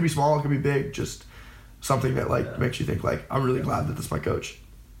Tom? It could be small, it could be big, just something that like makes you think like I'm really glad that this is my coach.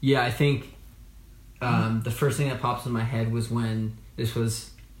 Yeah, I think the first thing that pops in my head was when this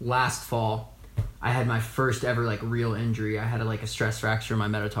was last fall. I had my first ever like real injury. I had a stress fracture in my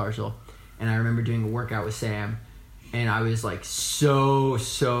metatarsal, and I remember doing a workout with Sam, and I was like so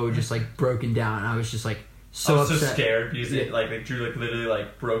just like broken down. And I was just like so I was upset. so scared because like Drew like literally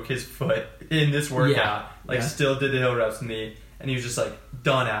like broke his foot in this workout. Still did the hill reps with me, and he was just like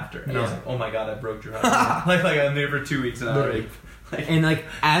done after. And I was like, oh my god, I broke Drew. like I'm there for 2 weeks and I and like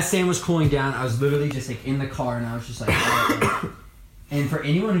as Sam was cooling down, I was literally just like in the car, and I was just like. And for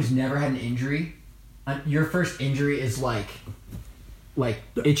anyone who's never had an injury, your first injury is like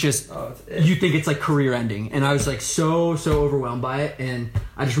it's just you think it's like career ending. And I was like so overwhelmed by it, and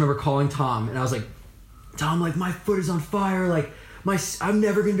I just remember calling Tom, and I was like, Tom, like my foot is on fire, like I'm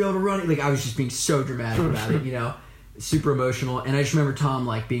never gonna be able to run it. Like I was just being so dramatic about it, you know, super emotional. And I just remember Tom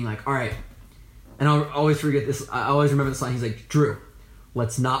like being like, all right, and I'll always forget this. I always remember this line. He's like, Drew,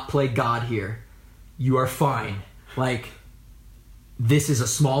 let's not play God here. You are fine. Like. This is a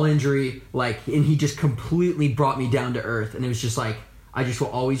small injury, like, and he just completely brought me down to earth. And it was just like, I just will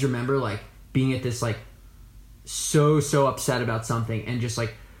always remember like being at this like so upset about something, and just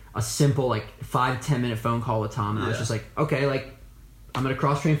like a simple like 5-10 minute phone call with Tom, and I was just like, okay, like I'm gonna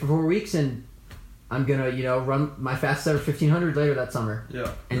cross train for 4 weeks, and I'm gonna run my fastest ever 1500 later that summer.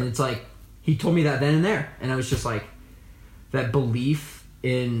 Yeah. And it's like he told me that then and there, and I was just like, that belief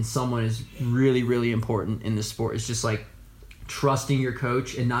in someone is really, really important in this sport. It's just like trusting your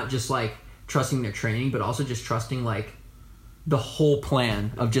coach, and not just like trusting their training, but also just trusting like the whole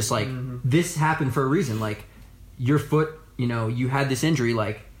plan of just like this happened for a reason. Like your foot, you know, you had this injury,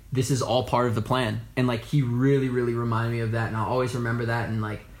 like this is all part of the plan. And like he really, really reminded me of that, and I'll always remember that, and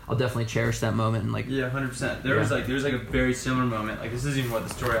like I'll definitely cherish that moment. And like 100%. There was like a very similar moment. Like this isn't even what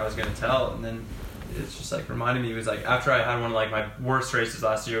the story I was gonna tell, and then it's just like reminded me. It was like after I had one of like my worst races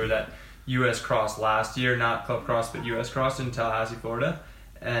last year, was at U.S. Cross last year, not Club Cross but U.S. Cross in Tallahassee, Florida,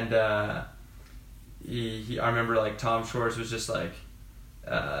 and I remember like Tom Schwartz was just like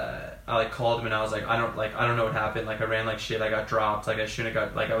I like called him and I was like I don't know what happened, like I ran like shit, I got dropped, like I shouldn't have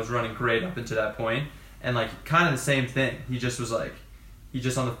got, like I was running great up until that point, and like kind of the same thing. He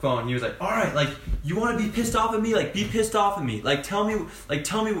just on the phone, he was like, all right, like you want to be pissed off at me, like be pissed off at me, like tell me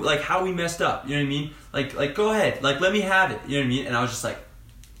like how we messed up, you know what I mean, like go ahead, like let me have it, you know what I mean. And I was just like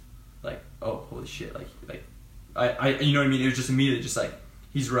oh holy shit, like I you know what I mean. It was just immediately just like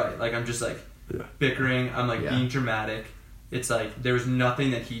he's right, like I'm just like bickering, I'm like being dramatic. It's like there was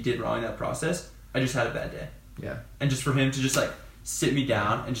nothing that he did wrong in that process. I just had a bad day. Yeah. And just for him to just like sit me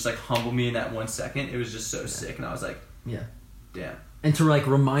down and just like humble me in that 1 second, it was just so sick. And I was like, damn. And to like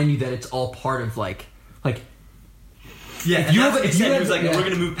remind you that it's all part of like yeah. If he was like, we're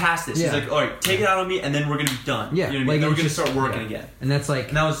gonna move past this. He's like, all right, take it out on me, and then we're gonna be done. Yeah. You know what I mean? Then we're gonna start working again. And that's like,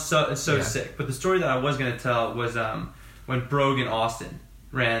 and that was so sick. But the story that I was gonna tell was when Brogan Austin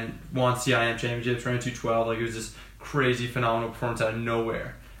won CIM championships, ran 2:12. Like it was this crazy phenomenal performance out of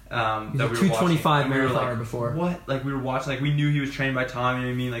nowhere. That we were 225 marathon like, before. What? Like we were watching, like we knew he was trained by Tom, you know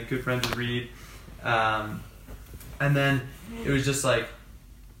what I mean? Like good friends with Reed. And then it was just like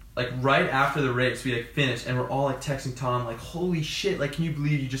right after the race we like finished and we're all like texting Tom like, holy shit, like can you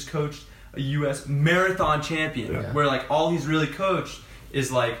believe you just coached a US marathon champion? Where like all he's really coached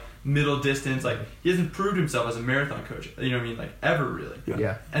is like middle distance, like he hasn't proved himself as a marathon coach, you know what I mean, like ever really.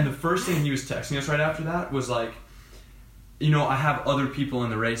 And the first thing he was texting us right after that was like, you know, I have other people in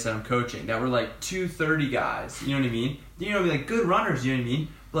the race that I'm coaching that were like 230 guys, you know what I mean? You know, like good runners, you know what I mean?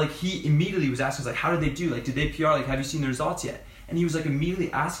 But like he immediately was asking us like, how did they do? Like, did they PR? Like, have you seen the results yet? And he was like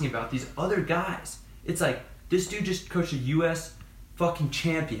immediately asking about these other guys. It's like, this dude just coached a US fucking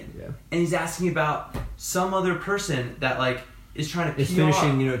champion. And he's asking about some other person that like is trying to PR. It's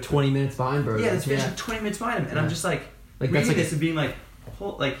finishing, you know, 20 minutes behind Brogan. Yeah, it's finishing 20 minutes behind him. And I'm just like that's like this and being like,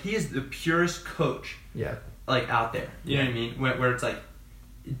 he is the purest coach. Like out there, you know what I mean? Where it's like,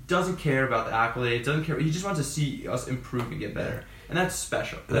 it doesn't care about the accolades, doesn't care. He just wants to see us improve and get better, and that's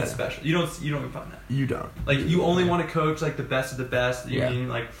special. That's special. You don't even find that. You don't. Like you only want to coach like the best of the best. You know what I mean?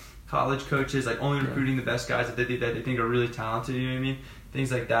 Like college coaches, like only recruiting the best guys that they think are really talented. You know what I mean?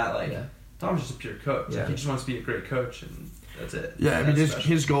 Things like that. Like Tom's just a pure coach. Like, he just wants to be a great coach, and that's it. Yeah, I mean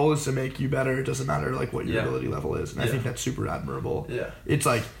his goal is to make you better. It doesn't matter like what your ability level is, and I think that's super admirable. It's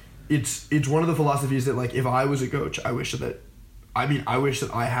like. It's one of the philosophies that like if I was a coach, I wish that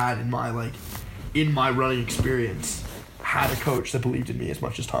I had in my running experience had a coach that believed in me as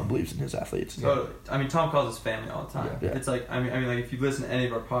much as Tom believes in his athletes. Totally. I mean, Tom calls us family all the time. It's like I mean like if you listen to any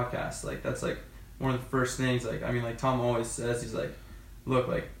of our podcasts, like that's like one of the first things. Like I mean like Tom always says, he's like, look,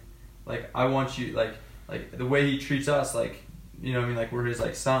 like I want you like the way he treats us, like, you know what I mean, like we're his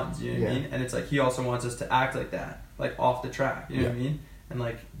like sons, you know what I mean? And it's like he also wants us to act like that, like off the track, you know what I mean? And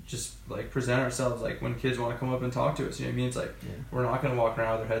like just like present ourselves like when kids want to come up and talk to us, you know what I mean? It's like we're not gonna walk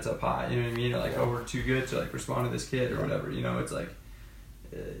around with our heads up high, you know what I mean? Or like, oh, we're too good to like respond to this kid or whatever, you know? It's like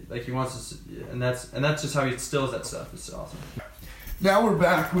he wants us to, and that's just how he instills that stuff. It's awesome. Now we're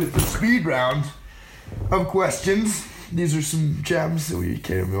back with the speed round of questions. These are some gems that we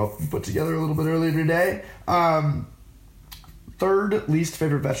came up and put together a little bit earlier today. Third least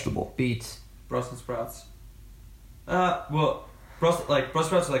favorite vegetable? Beets. Brussels sprouts. Well, Brussels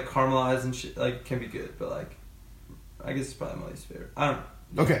sprouts are like caramelized and shit, like can be good, but like I guess it's probably my least favorite. I don't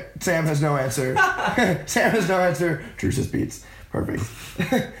know. Okay, Sam has no answer. Sam has no answer. Drew says beets. Perfect.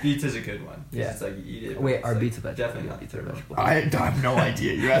 Beets is a good one. Yeah. It's like you eat it. Wait, are beets a vegetable? Definitely not beets are a vegetable. I have no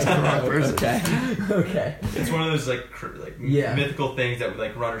idea. You're asking the wrong person. Okay. It's one of those like mythical things that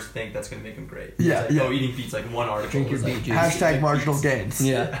like runners think that's gonna make them great. Yeah. It's like, oh, eating beets, like one article. Drink your beet juice. Hashtag marginal gains.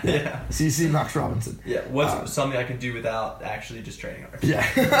 Yeah. CC Max Robinson. Yeah. What's something I can do without actually just training hard?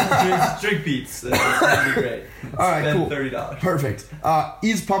 Yeah. Drink beets. It's gonna be great. All right. Spend cool. $30. Perfect.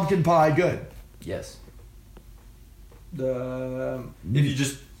 Is pumpkin pie good? Yes. If you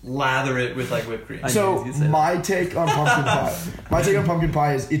just lather it with like whipped cream. So my take on pumpkin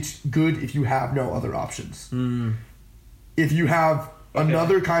pie is it's good if you have no other options. If you have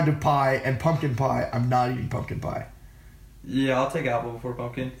another kind of pie and pumpkin pie, I'm not eating pumpkin pie. Yeah, I'll take apple before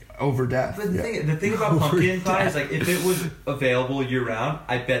pumpkin. Over death. But the thing about pumpkin pie is like if it was available year round,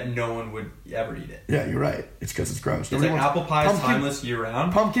 I bet no one would ever eat it. Yeah, you're right. It's because it's gross. It's like apple pie is timeless year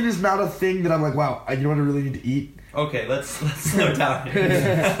round. Pumpkin is not a thing that I'm like, wow, you know what I really need to eat? Okay, let's slow down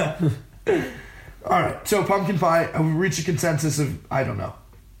here. All right, so pumpkin pie, we reached a consensus of, I don't know.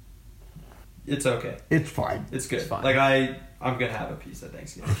 It's okay. It's fine. It's good. It's fine. Like I'm gonna have a piece at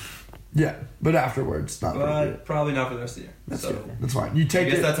Thanksgiving. Yeah, but afterwards, not really. But probably not for the rest of the year. That's so good. That's fine. You I take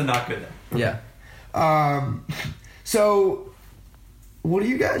guess it. that's a not good then. Yeah. So, what do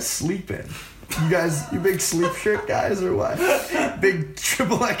you guys sleep in? You big sleep shirt guys or what? Big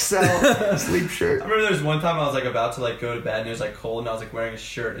XXL sleep shirt. I remember there was one time I was like about to like go to bed and it was like cold and I was like wearing a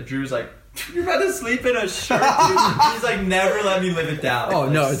shirt and Drew was like, "You're about to sleep in a shirt, dude." He's like never let me live it down. Oh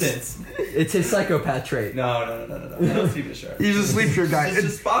like, no, since. it's his psychopath trait. No. I don't sleep in a shirt. He's a sleep shirt guy. It's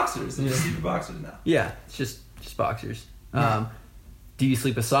just boxers. I just sleep in boxers now. Yeah, it's just boxers. Do you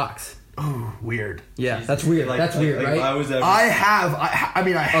sleep with socks? Oh, weird. Yeah, Jesus. that's weird. That's weird, right? If I was ever, I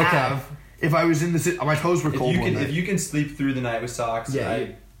have. If I was in my toes were cold one night. if you can sleep through the night with socks, Yeah,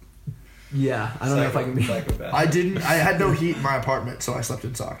 I don't know if I can be. psychopath. I had no heat in my apartment, so I slept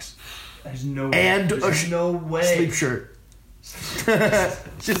in socks. There's no way. And There's no way. Sleep shirt.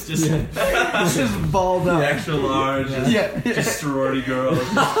 just Just balled the up. extra large. Yeah. Just sorority girls.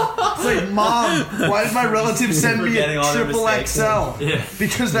 It's like, Mom, why did my relative send me a Forgetting all their triple mistakes. XL? Yeah.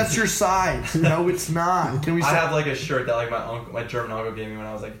 Because that's your size. No, it's not. Can we? I have like a shirt that like my German uncle gave me when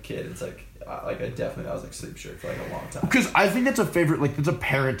I was like a kid. It's like that was like sleep shirt for like a long time. Because I think that's a favorite. Like, it's a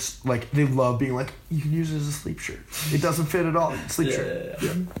parents like they love being like, you can use it as a sleep shirt. It doesn't fit at all. Sleep shirt.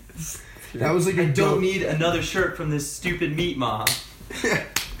 Yeah. That was like a I dope. don't need another shirt from this stupid meat, Mom.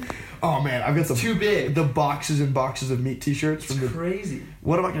 Oh man, I've got some Too big. The boxes and boxes of meat T-shirts from the. Crazy.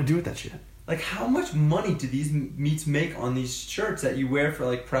 What am I gonna do with that shit? Like, how much money do these meats make on these shirts that you wear for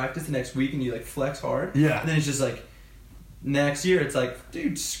like practice the next week and you like flex hard? Yeah. And then it's just like next year, it's like,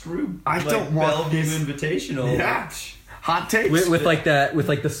 dude, screw. I like, don't want Bellevue this. Invitational. Yeah. Hot takes. With like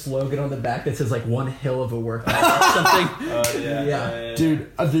the slogan on the back that says like one hill of a workout or something. Oh yeah. Yeah.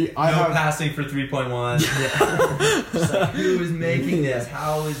 Dude, I No have passing for 3.1. Just like, who is making this?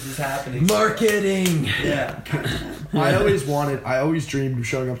 How is this happening? Marketing. Yeah. I always dreamed of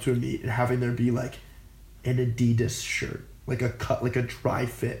showing up to a meet and having there be like an Adidas shirt, like a dry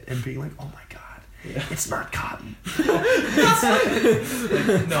fit, and being like, oh my god, it's not cotton.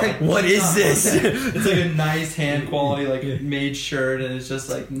 No, What is this? It's like a nice hand quality, like made shirt, and it's just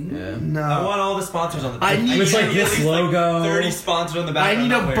like, No. I want all the sponsors on the I back. need- With, like, at this least, logo. 30 sponsors on the back. I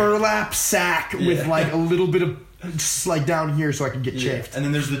need I'm a not burlap sack with Yeah. like a little bit of just like down here so I can get wearing. chafed. And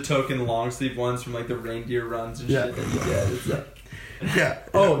then there's the token long sleeve ones from like the reindeer runs and Yeah. shit that you get. It's like, Yeah.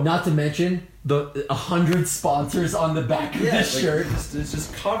 Oh, not to mention the 100 sponsors on the back of this like, shirt. it's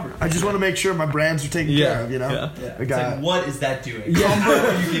just covered. I just want to make sure my brands are taken Yeah. care of, you know? Yeah. Yeah. I It's got like, what is that doing? Yeah. How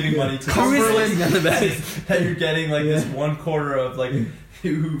are you giving money to? Who is Cumberland? looking at the back? That you're getting like this 1/4 of like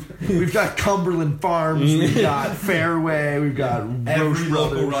who We've got Cumberland Farms, we've got Fairway, we've got Roche every local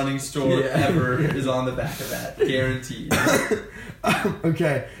Brothers. running store Yeah. ever is on the back of that, guaranteed.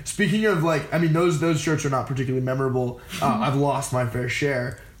 Okay, speaking of like, I mean, those shirts are not particularly memorable. I've lost my fair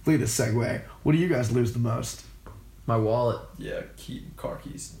share. Look at this segue. What do you guys lose the most? My wallet. Yeah, car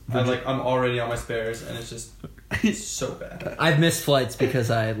keys. I'm already on my spares, and it's just so bad. I've missed flights because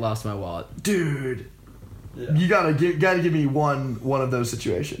I lost my wallet. Dude, Yeah. you gotta give me one of those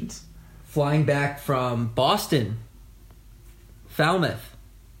situations. Flying back from Boston, Falmouth,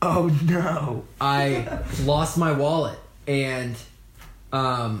 Oh no. I lost my wallet and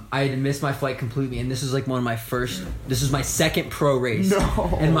I had missed my flight completely. And this is like this is my second pro race.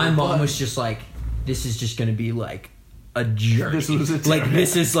 No. And my mom What? was just like, this is just gonna be like a journey. This was a like journey.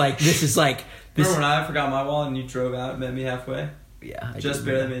 this is like this. Remember when I forgot my wallet and you drove out and met me halfway? Yeah, I Just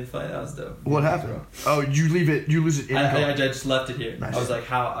did. barely made the flight. That was dope. What happened? Oh, you lose it in I just left it here. Nice. I was like,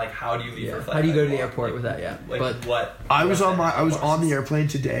 how do you leave Yeah. for a flight? How do you go to the Like, airport with that? Yeah, Like but what? I was on what- the airplane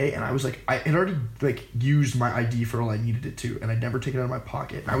today, and I was like, I had already like used my ID for all I needed it to, and I'd never taken it out of my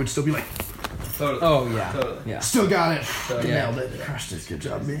pocket. And I would still be like, Totally. oh yeah, Totally. yeah, still got it, Yeah. nailed it, crushed it, good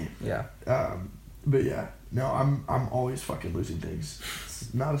job, me. yeah. But yeah, no, I'm always fucking losing things.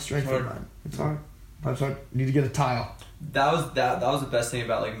 It's not a strength of Hard. mine. It's hard. It's hard. Need to get a tile. That was the best thing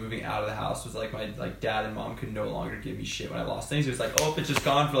about like moving out of the house was like my dad and mom could no longer give me shit when I lost things. It was like, oh, if it's just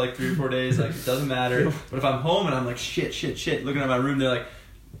gone for like 3 or 4 days, like it doesn't matter. But if I'm home and I'm like shit, looking at my room, they're like,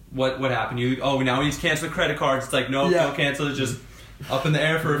 what happened? Now we need to cancel the credit cards. It's like, nope, Yeah. don't cancel it. Just up in the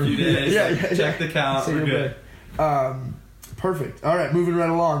air for a few days. Check the count. Say We're you're good. Perfect. All right, moving right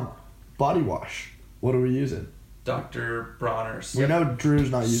along. Body wash. What are we using? Dr. Bronner's. We know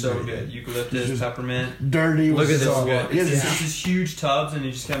Drew's not using so it. good. Eucalyptus, peppermint. Dirty. Look at this. So Good. good. It's Yeah. just these huge tubs, and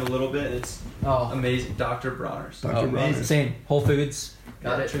you just have a little bit. It's amazing. Dr. Bronner's. Dr. Amazing. Bronner's. Same. Whole Foods.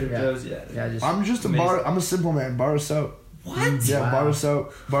 Got Yeah, it. Trader Yeah. Joe's. Yeah. Yeah, just I'm just I'm a simple man. Bar of soap. What? Yeah, Wow.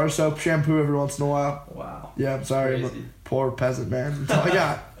 bar of soap, shampoo every once in a while. Wow. Yeah, I'm sorry, I'm a Crazy. poor peasant man. That's all I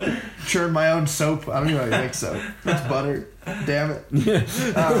got. Churn my own soap. I don't even know how to make soap. It's butter. Damn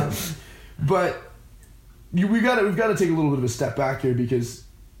it. But we've got to take a little bit of a step back here because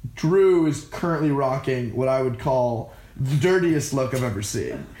Drew is currently rocking what I would call the dirtiest look I've ever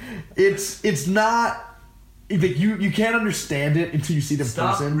seen. It's not. Like you can't understand it until you see the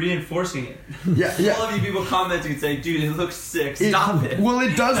Stop person. reinforcing it. Yeah. All of you people commenting and saying, dude, it looks sick. Stop it. Well,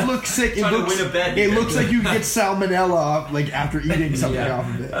 it does look sick. It Trying to looks. win a bet It here. looks like you get salmonella like after eating something Yeah. off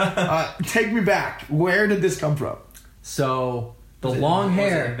of it. Take me back. Where did this come from? So the Was it- long was it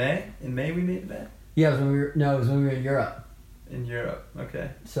hair. in May? In May we made a bet? Yeah, it was when we were in Europe. In Europe. Okay.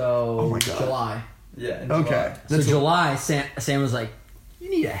 So Oh my God. July. Yeah. In Okay. July. So July, Sam was like, "You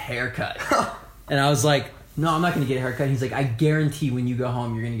need a haircut," and I was like, "No, I'm not gonna get a haircut." He's like, "I guarantee when you go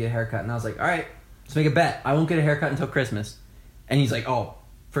home, you're gonna get a haircut." And I was like, "All right, let's make a bet. I won't get a haircut until Christmas." And he's like, "Oh,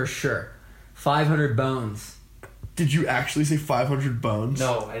 for sure, 500 bones." Did you actually say 500 bones?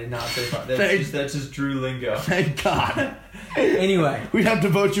 No, I did not say five. Thank- That's just Drew lingo. Thank God. Anyway, We have to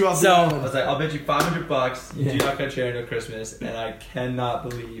vote you off the So- I island. was like, I'll bet you $500 you Yeah. do not cut your hair until Christmas, and I cannot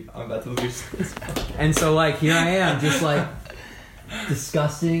believe I'm about to lose this. and so like here I am, just like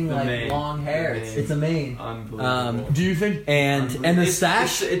disgusting, The like mane. long hair. The It's a mane. Unbelievable. Do you think? And the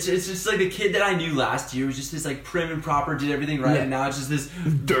stash. It's just like the kid that I knew last year was just this like prim and proper, did everything right, Yeah. and now it's just this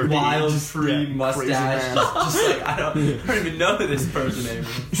Dirty, wild, just, free yeah, crazy mustache. man. Just like I don't even know this person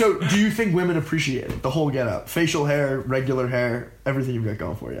anymore. So, do you think women appreciate it? The whole get up, facial hair, regular hair, everything you've got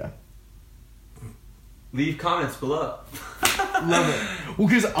going for you. Leave comments below. Love it. Well,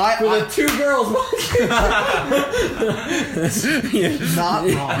 because For the two girls watching. not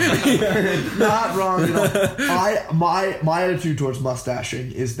wrong. Not wrong at all. My attitude towards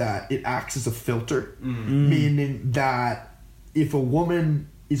mustaching is that it acts as a filter, meaning that if a woman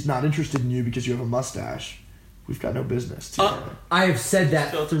is not interested in you because you have a mustache, we've got no business together. I have said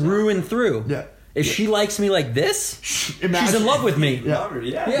that through and through. Yeah. If she likes me like this, she's Imagine- in love with me. Yeah.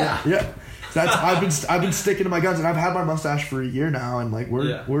 Yeah. Yeah. That's I've been sticking to my guns, and I've had my mustache for a year now, and like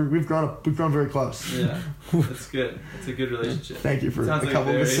we've grown very close. Yeah, that's good. It's a good relationship. Thank you for Sounds a like couple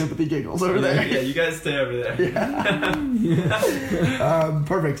of the very- sympathy giggles over there. Yeah, you guys stay over there.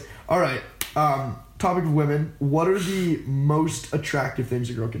 Perfect. All right. Topic of women. What are the most attractive things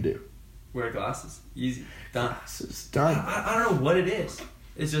a girl can do? Wear glasses. Easy. Done. This is done. I don't know what it is.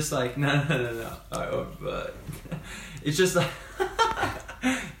 It's just like no. But it's just like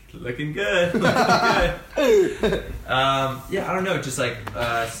looking good. Yeah, I don't know. Just like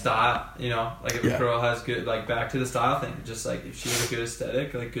style. You know, like if Yeah. a girl has good, like back to the style thing. Just like if she has a good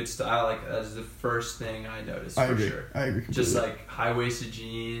aesthetic, like good style, like that's the first thing I notice I for agree. sure. I agree completely. Just like high waisted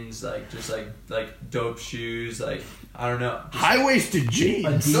jeans, like just like dope shoes, like I don't know. Just high waisted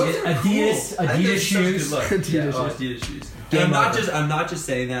jeans. Those are Adidas cool. I think they're such a shoes. good look. Adidas Yeah, shoes. Adidas shoes. Game And over. I'm not just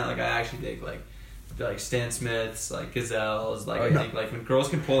saying that. Like I actually think like Stan Smiths, like Gazelles, like I yeah. think like when girls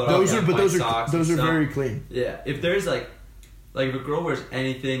can pull it Those off, are like but white those are socks those and are stuff. very clean. Yeah, if there's like if a girl wears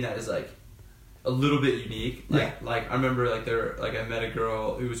anything that is like a little bit unique, like I remember like I met a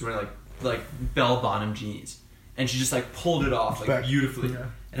girl who was wearing like bell bottom jeans, and she just like pulled it off like Respect. beautifully, Yeah.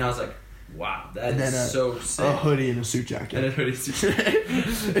 and I was like, wow, that And then is so sick. A hoodie and a suit jacket. And a hoodie.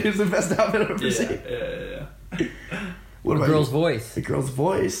 It's the best outfit I've ever Yeah, seen. yeah. What A about girl's you? voice. The girl's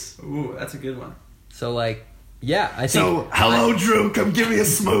voice. Ooh, that's a good one. So like, yeah, I think. So, hello, Drew. Come give me a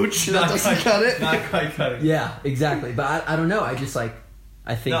smooch. That doesn't cut it. Not quite cutting. Yeah, exactly. But I don't know. I just like,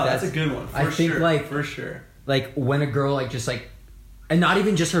 I think No, that's that's a good one. For I think sure. like for sure. like when a girl like just like, and not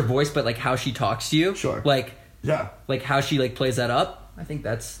even just her voice, but like how she talks to you. Sure. Like Yeah. how she like plays that up. I think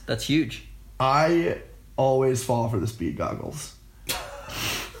that's huge. I always fall for the speed goggles.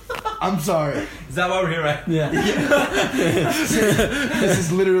 I'm sorry. Is that why we're here, right? Yeah. This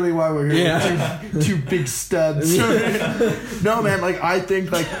is literally why we're here. Yeah. Two big studs. No, man. Like I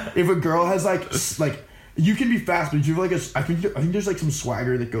think like if a girl has like you can be fast, but if you have like I think there's like some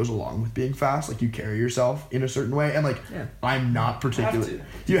swagger that goes along with being fast. Like you carry yourself in a certain way, and like Yeah. I'm not particularly.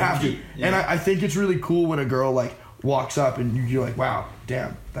 to. You have to, Yeah. and I think it's really cool when a girl like walks up and you're like, wow,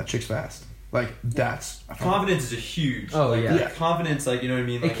 damn, that chick's fast. Like that's confidence is a huge. Oh, like, yeah. Confidence, like you know what I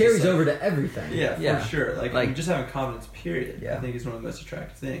mean. Like, It carries just, like, over to everything. Yeah, for sure. Like just having confidence. Period. Yeah. I think is one of the most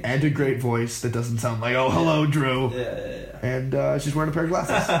attractive things. and a great voice that doesn't sound like, oh, hello, Drew. Yeah. And she's wearing a pair of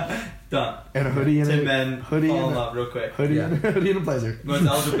glasses Done. and a hoodie and Tin a men hoodie fall in and a love real quick. hoodie, Yeah. hoodie and a blazer. Most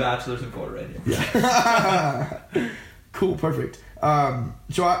eligible bachelors in Florida right here. Yeah. Cool, perfect.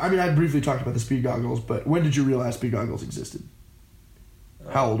 So I briefly talked about the speed goggles, but when did you realize speed goggles existed?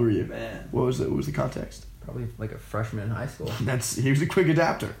 How old were you? Man. What was the context? Probably like a freshman in high school. He was a quick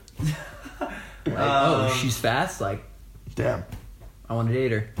adapter. Like, she's fast. Like, Damn. I want to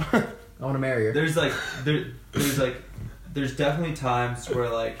date her. I want to marry her. There's definitely times where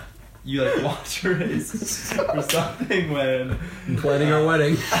like you like watch a race or something when Planning our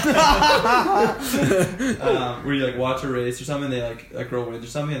wedding. where you like watch a race or something, they like a girl wins or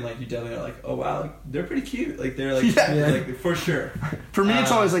something, and like you definitely are like, oh wow, like, they're pretty cute, like they're like, Yeah. like for sure. For me,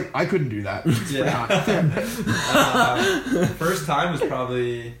 it's always like I couldn't do that. First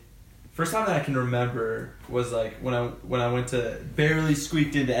time that I can remember was like when I went to barely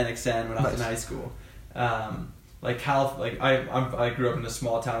squeaked into NXN when I was in high school. I grew up in a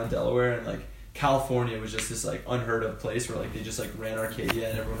small town in Delaware, and like California was just this like unheard of place where like they just like ran Arcadia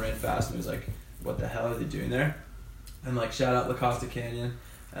and everyone ran fast, and it was like, what the hell are they doing there? And like shout out La Costa Canyon,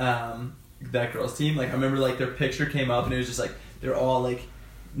 that girls team. Like I remember like their picture came up and it was just like they're all like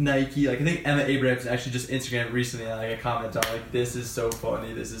Nike. Like I think Emma Abrams actually just Instagrammed recently, and like I commented on like, this is so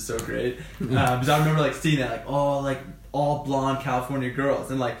funny, this is so great. Because I remember like seeing that like all blonde California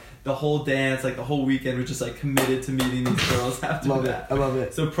girls, and like the whole dance, like the whole weekend was just like committed to meeting these girls after Love that. it. I love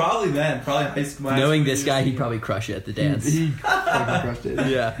it. So probably high school. Knowing this guy, he'd probably crush it at the dance. He fucking crushed it.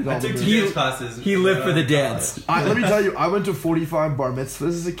 Yeah. He's all I took the two moves. dance classes. He lived for the in dance. college. Let me tell you, I went to 45 bar mitzvahs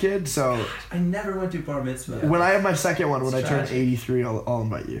as a kid, so I never went to bar mitzvah. when I have my second one, when I It's turn tragic. 83, I'll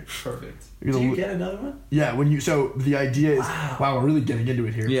invite you. Perfect. You're Do the you l- get another one? Yeah, so the idea is, wow, we're really getting into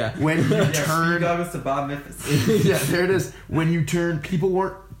it here. Yeah. When you Yeah, turn, speed goggles to Bob Memphis. yeah, there it is. When you turn, people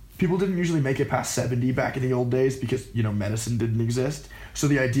didn't usually make it past 70 back in the old days because, medicine didn't exist. So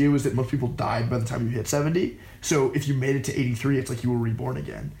the idea was that most people died by the time you hit 70. So if you made it to 83, it's like you were reborn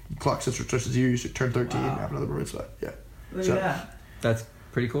again. Your clock says starts at 0, you should turn 13, Wow. have another bar mitzvah. Yeah. Look So- at that. That's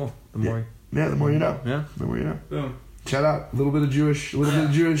pretty cool. The more, Yeah, the more you know. yeah. The more you know. Boom. Shout out. A little bit of Jewish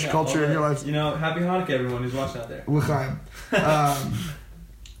Yeah, culture all in your that. life. You know, happy Hanukkah, everyone who's watching out there. L'chaim.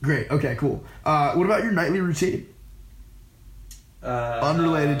 Great. Okay, cool. What about your nightly routine?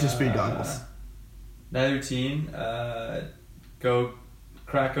 Unrelated to speed goggles. Nightly routine, go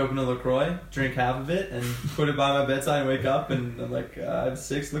crack open a LaCroix, drink half of it, and put it by my bedside and wake up, and I'm like, I have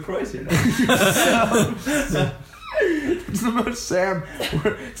 6 LaCroix here now. It's the most Sam.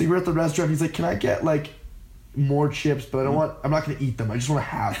 It's like we're at the restaurant. He's like, "Can I get like more chips? But I'm not gonna eat them. I just want to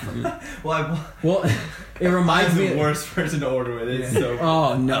have them." Well, it reminds I'm me. the worst person to order with. It's so.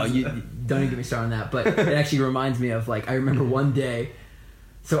 Oh no, you don't even get me started on that. But it actually reminds me of like I remember one day.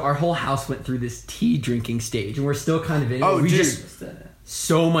 So our whole house went through this tea drinking stage, and we're still kind of in it. Oh, we dude. just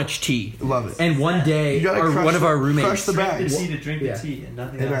so much tea. Love it. And one day, You gotta crush one of our crush roommates, the Drink bag. the tea to drink Yeah. the tea, and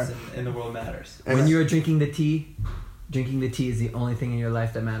nothing Amen. else in the world matters. when you are drinking the tea is the only thing in your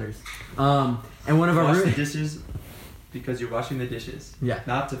life that matters. And one of our Wash the roommates, dishes because you're washing the dishes. yeah,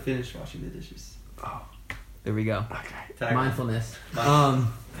 Not to finish washing the dishes. there we go. Okay. Tag- Mindfulness. Mindfulness.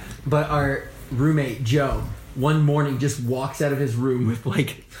 But our roommate Joe, one morning just walks out of his room with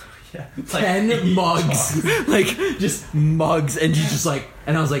like Yeah. 10 mugs, like just mugs, and she's just like,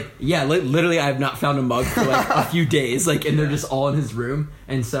 and I was like, yeah, literally, I have not found a mug for like a few days, like, and they're just all in his room,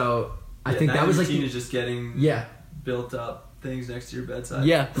 and so I think that was like, routine is just getting yeah, built up things next to your bedside.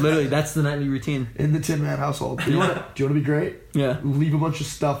 yeah, literally, that's the nightly routine. In the Tin Man household. Do you want to be great? Yeah, Leave a bunch of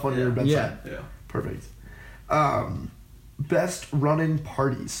stuff on Yeah. your bedside. Yeah. Yeah. Perfect. Best running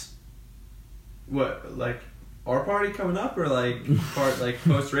parties. What, like our party coming up, or like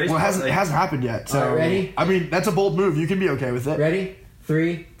post race? Well, it hasn't happened yet. So Alright, ready? I mean, that's a bold move. You can be okay with it. ready?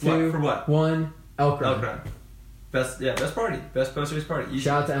 3, 2, For what? 1. Elk Run. Elk Run. Best party. Best post race party. Easy.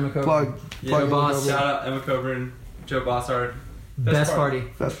 Shout out to Emma Coburn. Plug. Yeah, Plug Boss. over. Shout out Emma Coburn, Joe Bossard. Best party.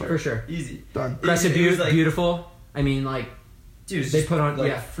 Best For party. sure. Easy. Done. Crescent It was Butte, like- beautiful. I mean, like, Dude, They put on- like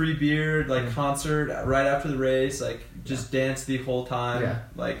yeah. free beer, like Yeah. concert right after the race, like just dance the whole time, Yeah.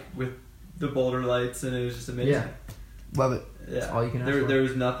 like with the Boulder lights, and it was just amazing. Yeah. Love it. Yeah, all you can ask for. There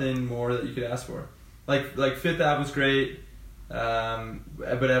was nothing more that you could ask for. Like Fifth Ave was great,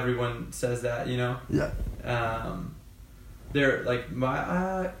 but everyone says that, you know. Yeah. They're like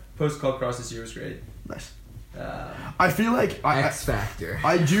my post Club Cross this year was great. Nice. Um, I feel like X Factor.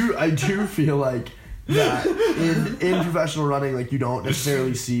 I do feel like that in professional running, like you don't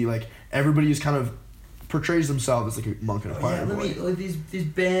necessarily see like everybody is kind of portrays themselves as like a monk and a choir boy. Like these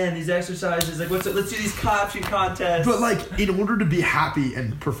band, these exercises, like let's do these caption contests. But like in order to be happy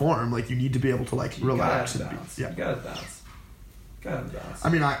and perform, like you need to be able to like relax and be, You gotta bounce. I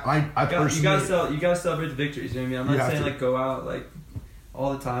mean, I personally you gotta celebrate the victories. You know what I mean? I'm not saying to. like go out like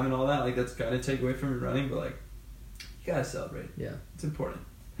all the time and all that. Like that's gotta take away from your running, but like you gotta celebrate. Yeah, it's important.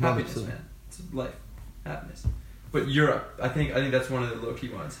 Love Happiness, it. man. It's life, happiness. But Europe, I think that's one of the low key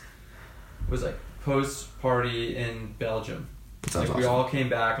ones. Was like post party in Belgium. Like we all came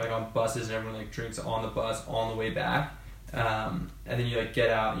back like on buses and everyone like drinks on the bus on the way back, and then you like get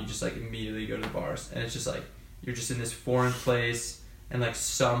out and you just like immediately go to the bars and it's just like you're just in this foreign place and like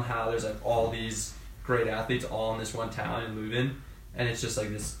somehow there's like all these great athletes all in this one town in Leuven and it's just like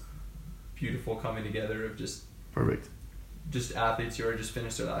this beautiful coming together of just perfect. Just athletes who are just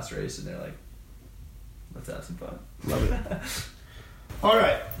finished their last race and they're like, let's have some fun. Love it. All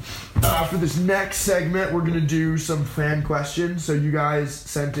right. For this next segment, we're gonna do some fan questions. So you guys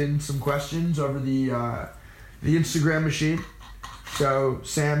sent in some questions over the Instagram machine. So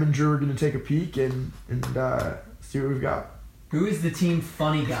Sam and Drew are gonna take a peek and see what we've got. Who is the team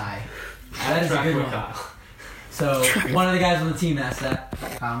funny guy? That is a good one. So one of the guys on the team asked that.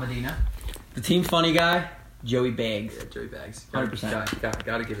 Kyle Medina. The team funny guy, Joey Baggs. Yeah, Joey Baggs. 100%.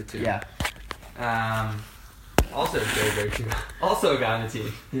 Gotta give it to him. Yeah. Also Joey Baggs. Also a guy on the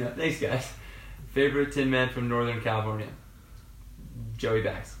team. Yeah. Thanks, guys. Favorite Tin Man from Northern California? Joey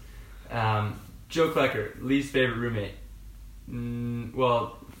Baggs. Joe Klecker, least favorite roommate?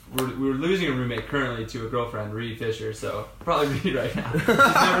 Well, we're losing a roommate currently to a girlfriend, Reed Fisher, so probably Reed right now. She's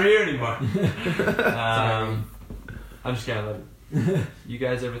never here anymore. I'm just kidding, I love you. You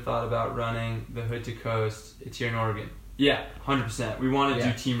guys ever thought about running the Hood to Coast? It's here in Oregon. Yeah, 100%. We want to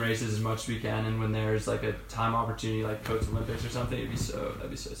do team races as much as we can, and when there's like a time opportunity like Coast Olympics or something, that'd be so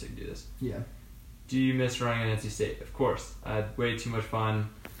sick to do this. Yeah. Do you miss running at NC State? Of course. I had way too much fun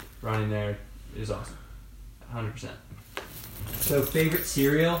running there. It was awesome. 100%. So favorite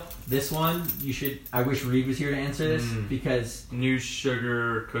cereal? This one, I wish Reed was here to answer this because new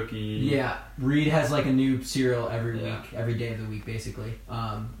sugar cookie. Yeah, Reed has like a new cereal every week, every day of the week basically.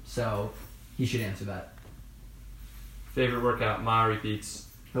 So he should answer that. Favorite workout? Mile repeats.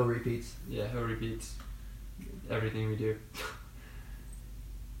 Hill repeats. Yeah, hill repeats. Everything we do.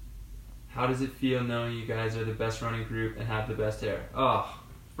 How does it feel knowing you guys are the best running group and have the best hair? Oh,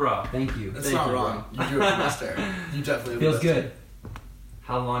 bro. Thank you. That's not wrong. You do have the best hair. You definitely have feels the best good. hair.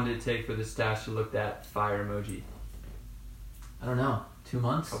 How long did it take for the stash to look that fire emoji? I don't know. 2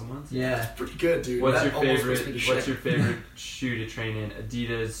 months? Couple months? Yeah. It's pretty good, dude. What's That your almost favorite? puts me to What's shame. your favorite shoe to train in?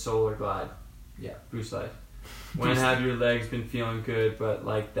 Adidas Solar Glide. Yeah. Boost Life. When have your legs been feeling good, but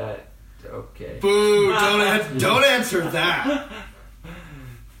like that? Okay. Boo! Don't answer that.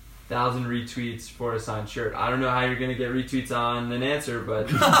 1,000 retweets for a signed shirt. I don't know how you're gonna get retweets on an answer, but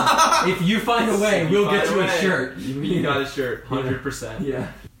if you find a way, we'll get you a shirt. You got a shirt, 100%.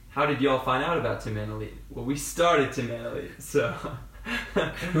 Yeah. How did y'all find out about Tin Man Elite? Well, we started Tin Man Elite, so.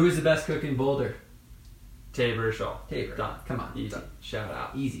 Who is the best cook in Boulder? Tabor Shaw. Tabor. Done. Come on. Easy. Done. Shout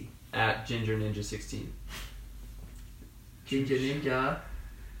out. Easy. At Ginger Ninja 16. Ginger Ninja.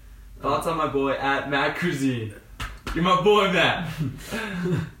 Thoughts on my boy at Matt Cuisine. You're my boy, Matt.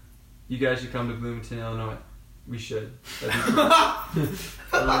 You guys should come to Bloomington, Illinois. We should. That'd be cool.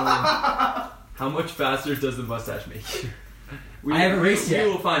 How much faster does the mustache make you? I haven't raced yet.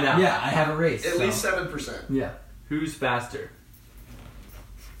 We will find out. Yeah, I haven't raced. At least 7%. Yeah. Who's faster?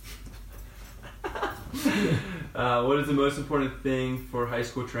 What is the most important thing for high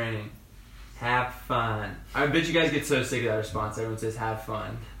school training? Have fun. I bet you guys get so sick of that response. Everyone says have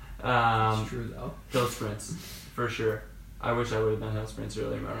fun. It's true though. Hill sprints, for sure. I wish I would have done hill sprints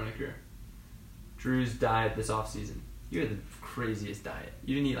earlier in my running career. Drew's diet this off season. You had the craziest diet.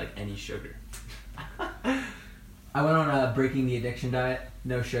 You didn't eat like any sugar. I went on a breaking the addiction diet.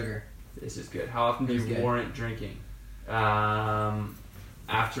 No sugar. This is good. How often do you warrant drinking?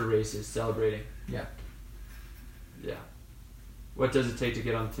 After races, celebrating. Yeah. Yeah. What does it take to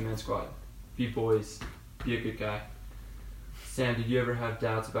get on the Tin Man squad? Be boys. Be a good guy. Sam, did you ever have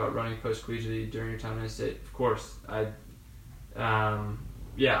doubts about running post-collegiately during your time at State? Of course. I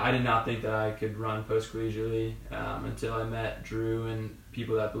did not think that I could run post-collegiately until I met Drew and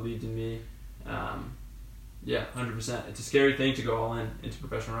people that believed in me. 100%. It's a scary thing to go all in into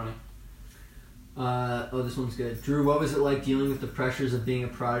professional running. This one's good. Drew, what was it like dealing with the pressures of being a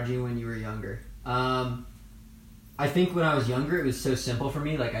prodigy when you were younger? I think when I was younger, it was so simple for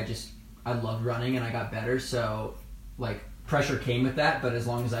me. Like, I loved running and I got better. So, like, pressure came with that. But as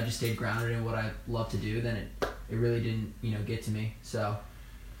long as I just stayed grounded in what I love to do, then it really didn't, get to me. So,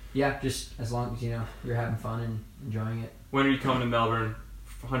 Yeah, just as long as you're having fun and enjoying it. When are you coming to Melbourne?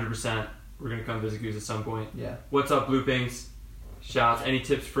 100%. We're gonna come visit Goose at some point. Yeah. What's up, Loopings? Shouts. Any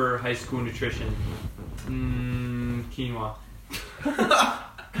tips for high school nutrition? Quinoa.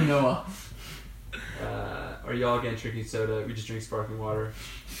 Quinoa. Are y'all again drinking soda? We just drink sparkling water.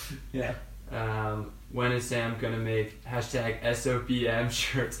 Yeah. When is Sam gonna make #SOBM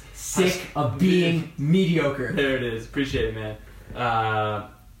shirts? Sick of being mediocre. There it is. Appreciate it, man.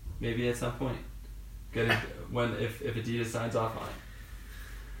 Maybe at some point. If Adidas signs off on it.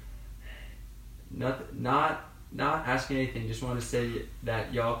 Not asking anything. Just want to say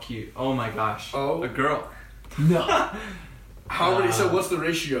that y'all cute. Oh my gosh. Oh. A girl. No. How many? So what's the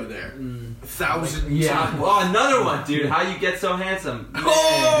ratio there? 1,000. Yeah. Oh, another one, dude. How you get so handsome? Man.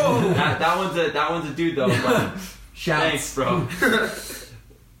 Oh! that one's a dude though. But Shouts. thanks, bro.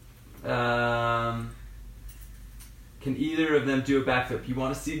 Can either of them do a backflip? You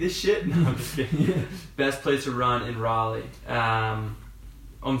want to see this shit? No, I'm just kidding. Best place to run in Raleigh.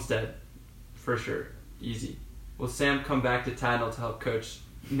 Olmsted, for sure. Easy. Will Sam come back to Tynell to help coach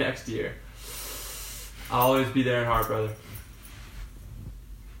next year? I'll always be there in heart, brother.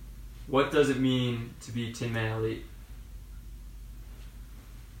 What does it mean to be Tin Man Elite?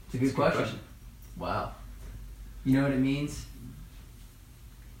 It's a good question. Wow. You know what it means?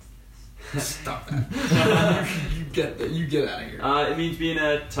 Stop that. You get out of here. It means being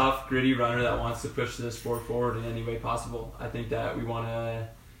a tough, gritty runner that wants to push the sport forward in any way possible. I think that we want to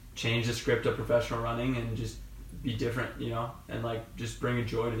change the script of professional running and just be different, and like just bring a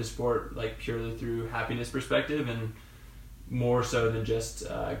joy to the sport, like purely through happiness perspective and more so than just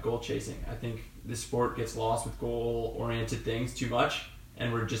goal chasing. I think the sport gets lost with goal-oriented things too much,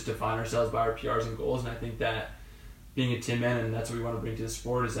 and we're just define ourselves by our PRs and goals. And I think that being a Tin Man, and that's what we want to bring to the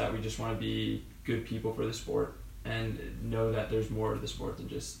sport, is that we just want to be good people for the sport and know that there's more to the sport than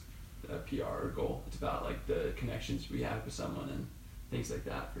just a PR or goal. It's about like the connections we have with someone and things like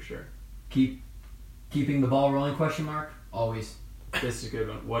that, for sure. Keeping the ball rolling, question mark? Always. This is a good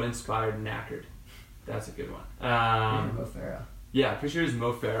one. What inspired Knackered? That's a good one. Mo Farah. Yeah, pretty sure it was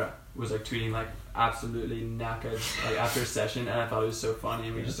Mo Farah was like tweeting like absolutely knackered like after a session, and I thought it was so funny,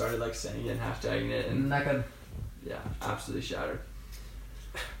 and we just started like saying it and hashtagging it, and Knackered. yeah, absolutely shattered.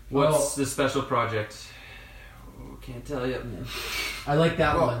 What's the special project? Oh, can't tell you. I like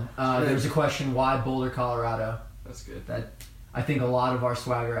that one. There's a question, why Boulder, Colorado? That's good. That I think a lot of our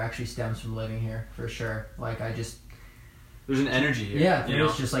swagger actually stems from living here, for sure. Like there's an energy here. Yeah,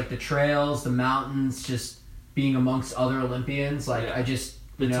 there's just like the trails, the mountains, just being amongst other Olympians. Like Yeah. I just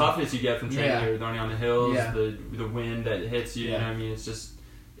The toughness you get from training Yeah. here, learning on the hills, Yeah. the wind that hits you, Yeah. you know what I mean? It's just,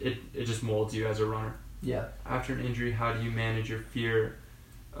 it just molds you as a runner. Yeah. After an injury, how do you manage your fear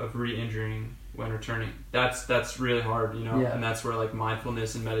of re-injuring when returning? That's really hard, Yeah. and that's where like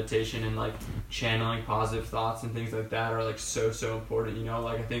mindfulness and meditation and like channeling positive thoughts and things like that are like so important,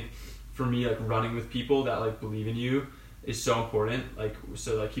 like I think for me, like running with people that like believe in you is so important, like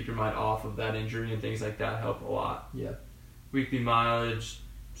so like keep your mind off of that injury and things like that help a lot. Yeah. Weekly mileage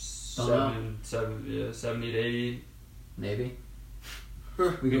 70 to 80. Maybe. We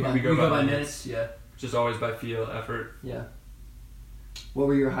We go go by by minutes. minutes. Yeah. Just always by feel, effort. Yeah. What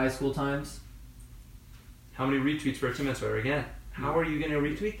were your high school times? How many retweets for a Tin Man sweater? Again, how are you going to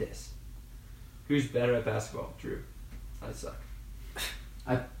retweet this? Who's better at basketball? Drew. I suck.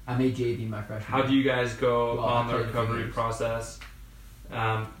 I made JV my freshman How year. do you guys go Well, on I the played a few recovery years. process?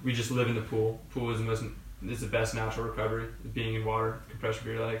 We just live in the pool. Pool is the best natural recovery, being in water, compression for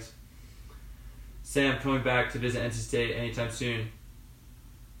your legs. Sam, coming back to visit NC State anytime soon.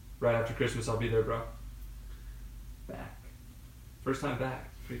 Right after Christmas, I'll be there, bro. Back. First time back.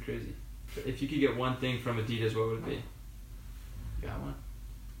 Pretty crazy. If you could get one thing from Adidas, what would it be? You got one?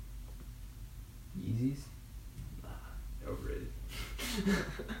 Yeezys. Overrated.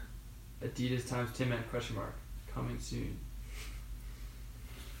 Adidas times Tin Man ? Coming soon.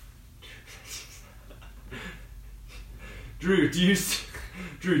 Drew, do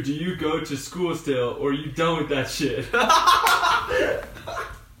you go to school still, or are you done with that shit?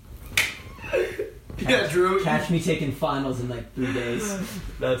 Yeah, Drew. Catch me taking finals in like 3 days.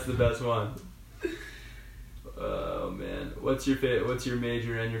 That's the best one. Oh man, what's your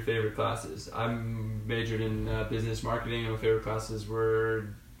major and your favorite classes? I'm majored in business marketing, and my favorite classes were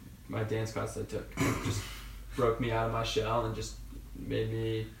my dance class I took. Just broke me out of my shell and just made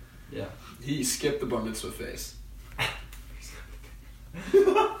me, yeah. He skipped the bar mitzvah face.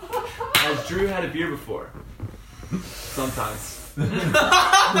 Has Drew had a beer before? Sometimes.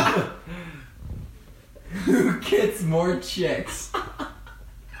 Who gets more chicks?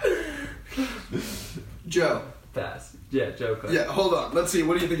 Joe, Pass. Yeah, Joe Cook. Yeah, hold on. Let's see.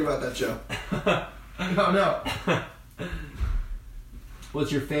 What do you think about that, Joe? No.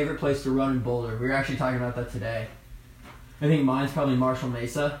 What's your favorite place to run in Boulder? We were actually talking about that today. I think mine's probably Marshall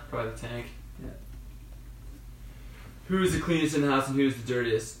Mesa. Probably the tank. Yeah. Who's the cleanest in the house and who's the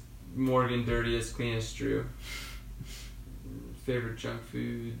dirtiest? Morgan, dirtiest, cleanest, Drew. Favorite junk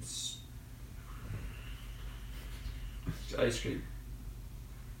foods? Ice cream.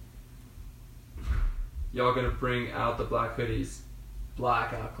 Y'all gonna bring out the black hoodies.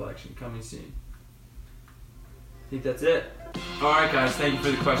 Blackout collection coming soon. I think that's it. Alright guys, thank you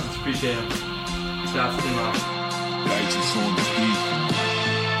for the questions. Appreciate them. Shouts to Tim Rock. Righteous on the beat.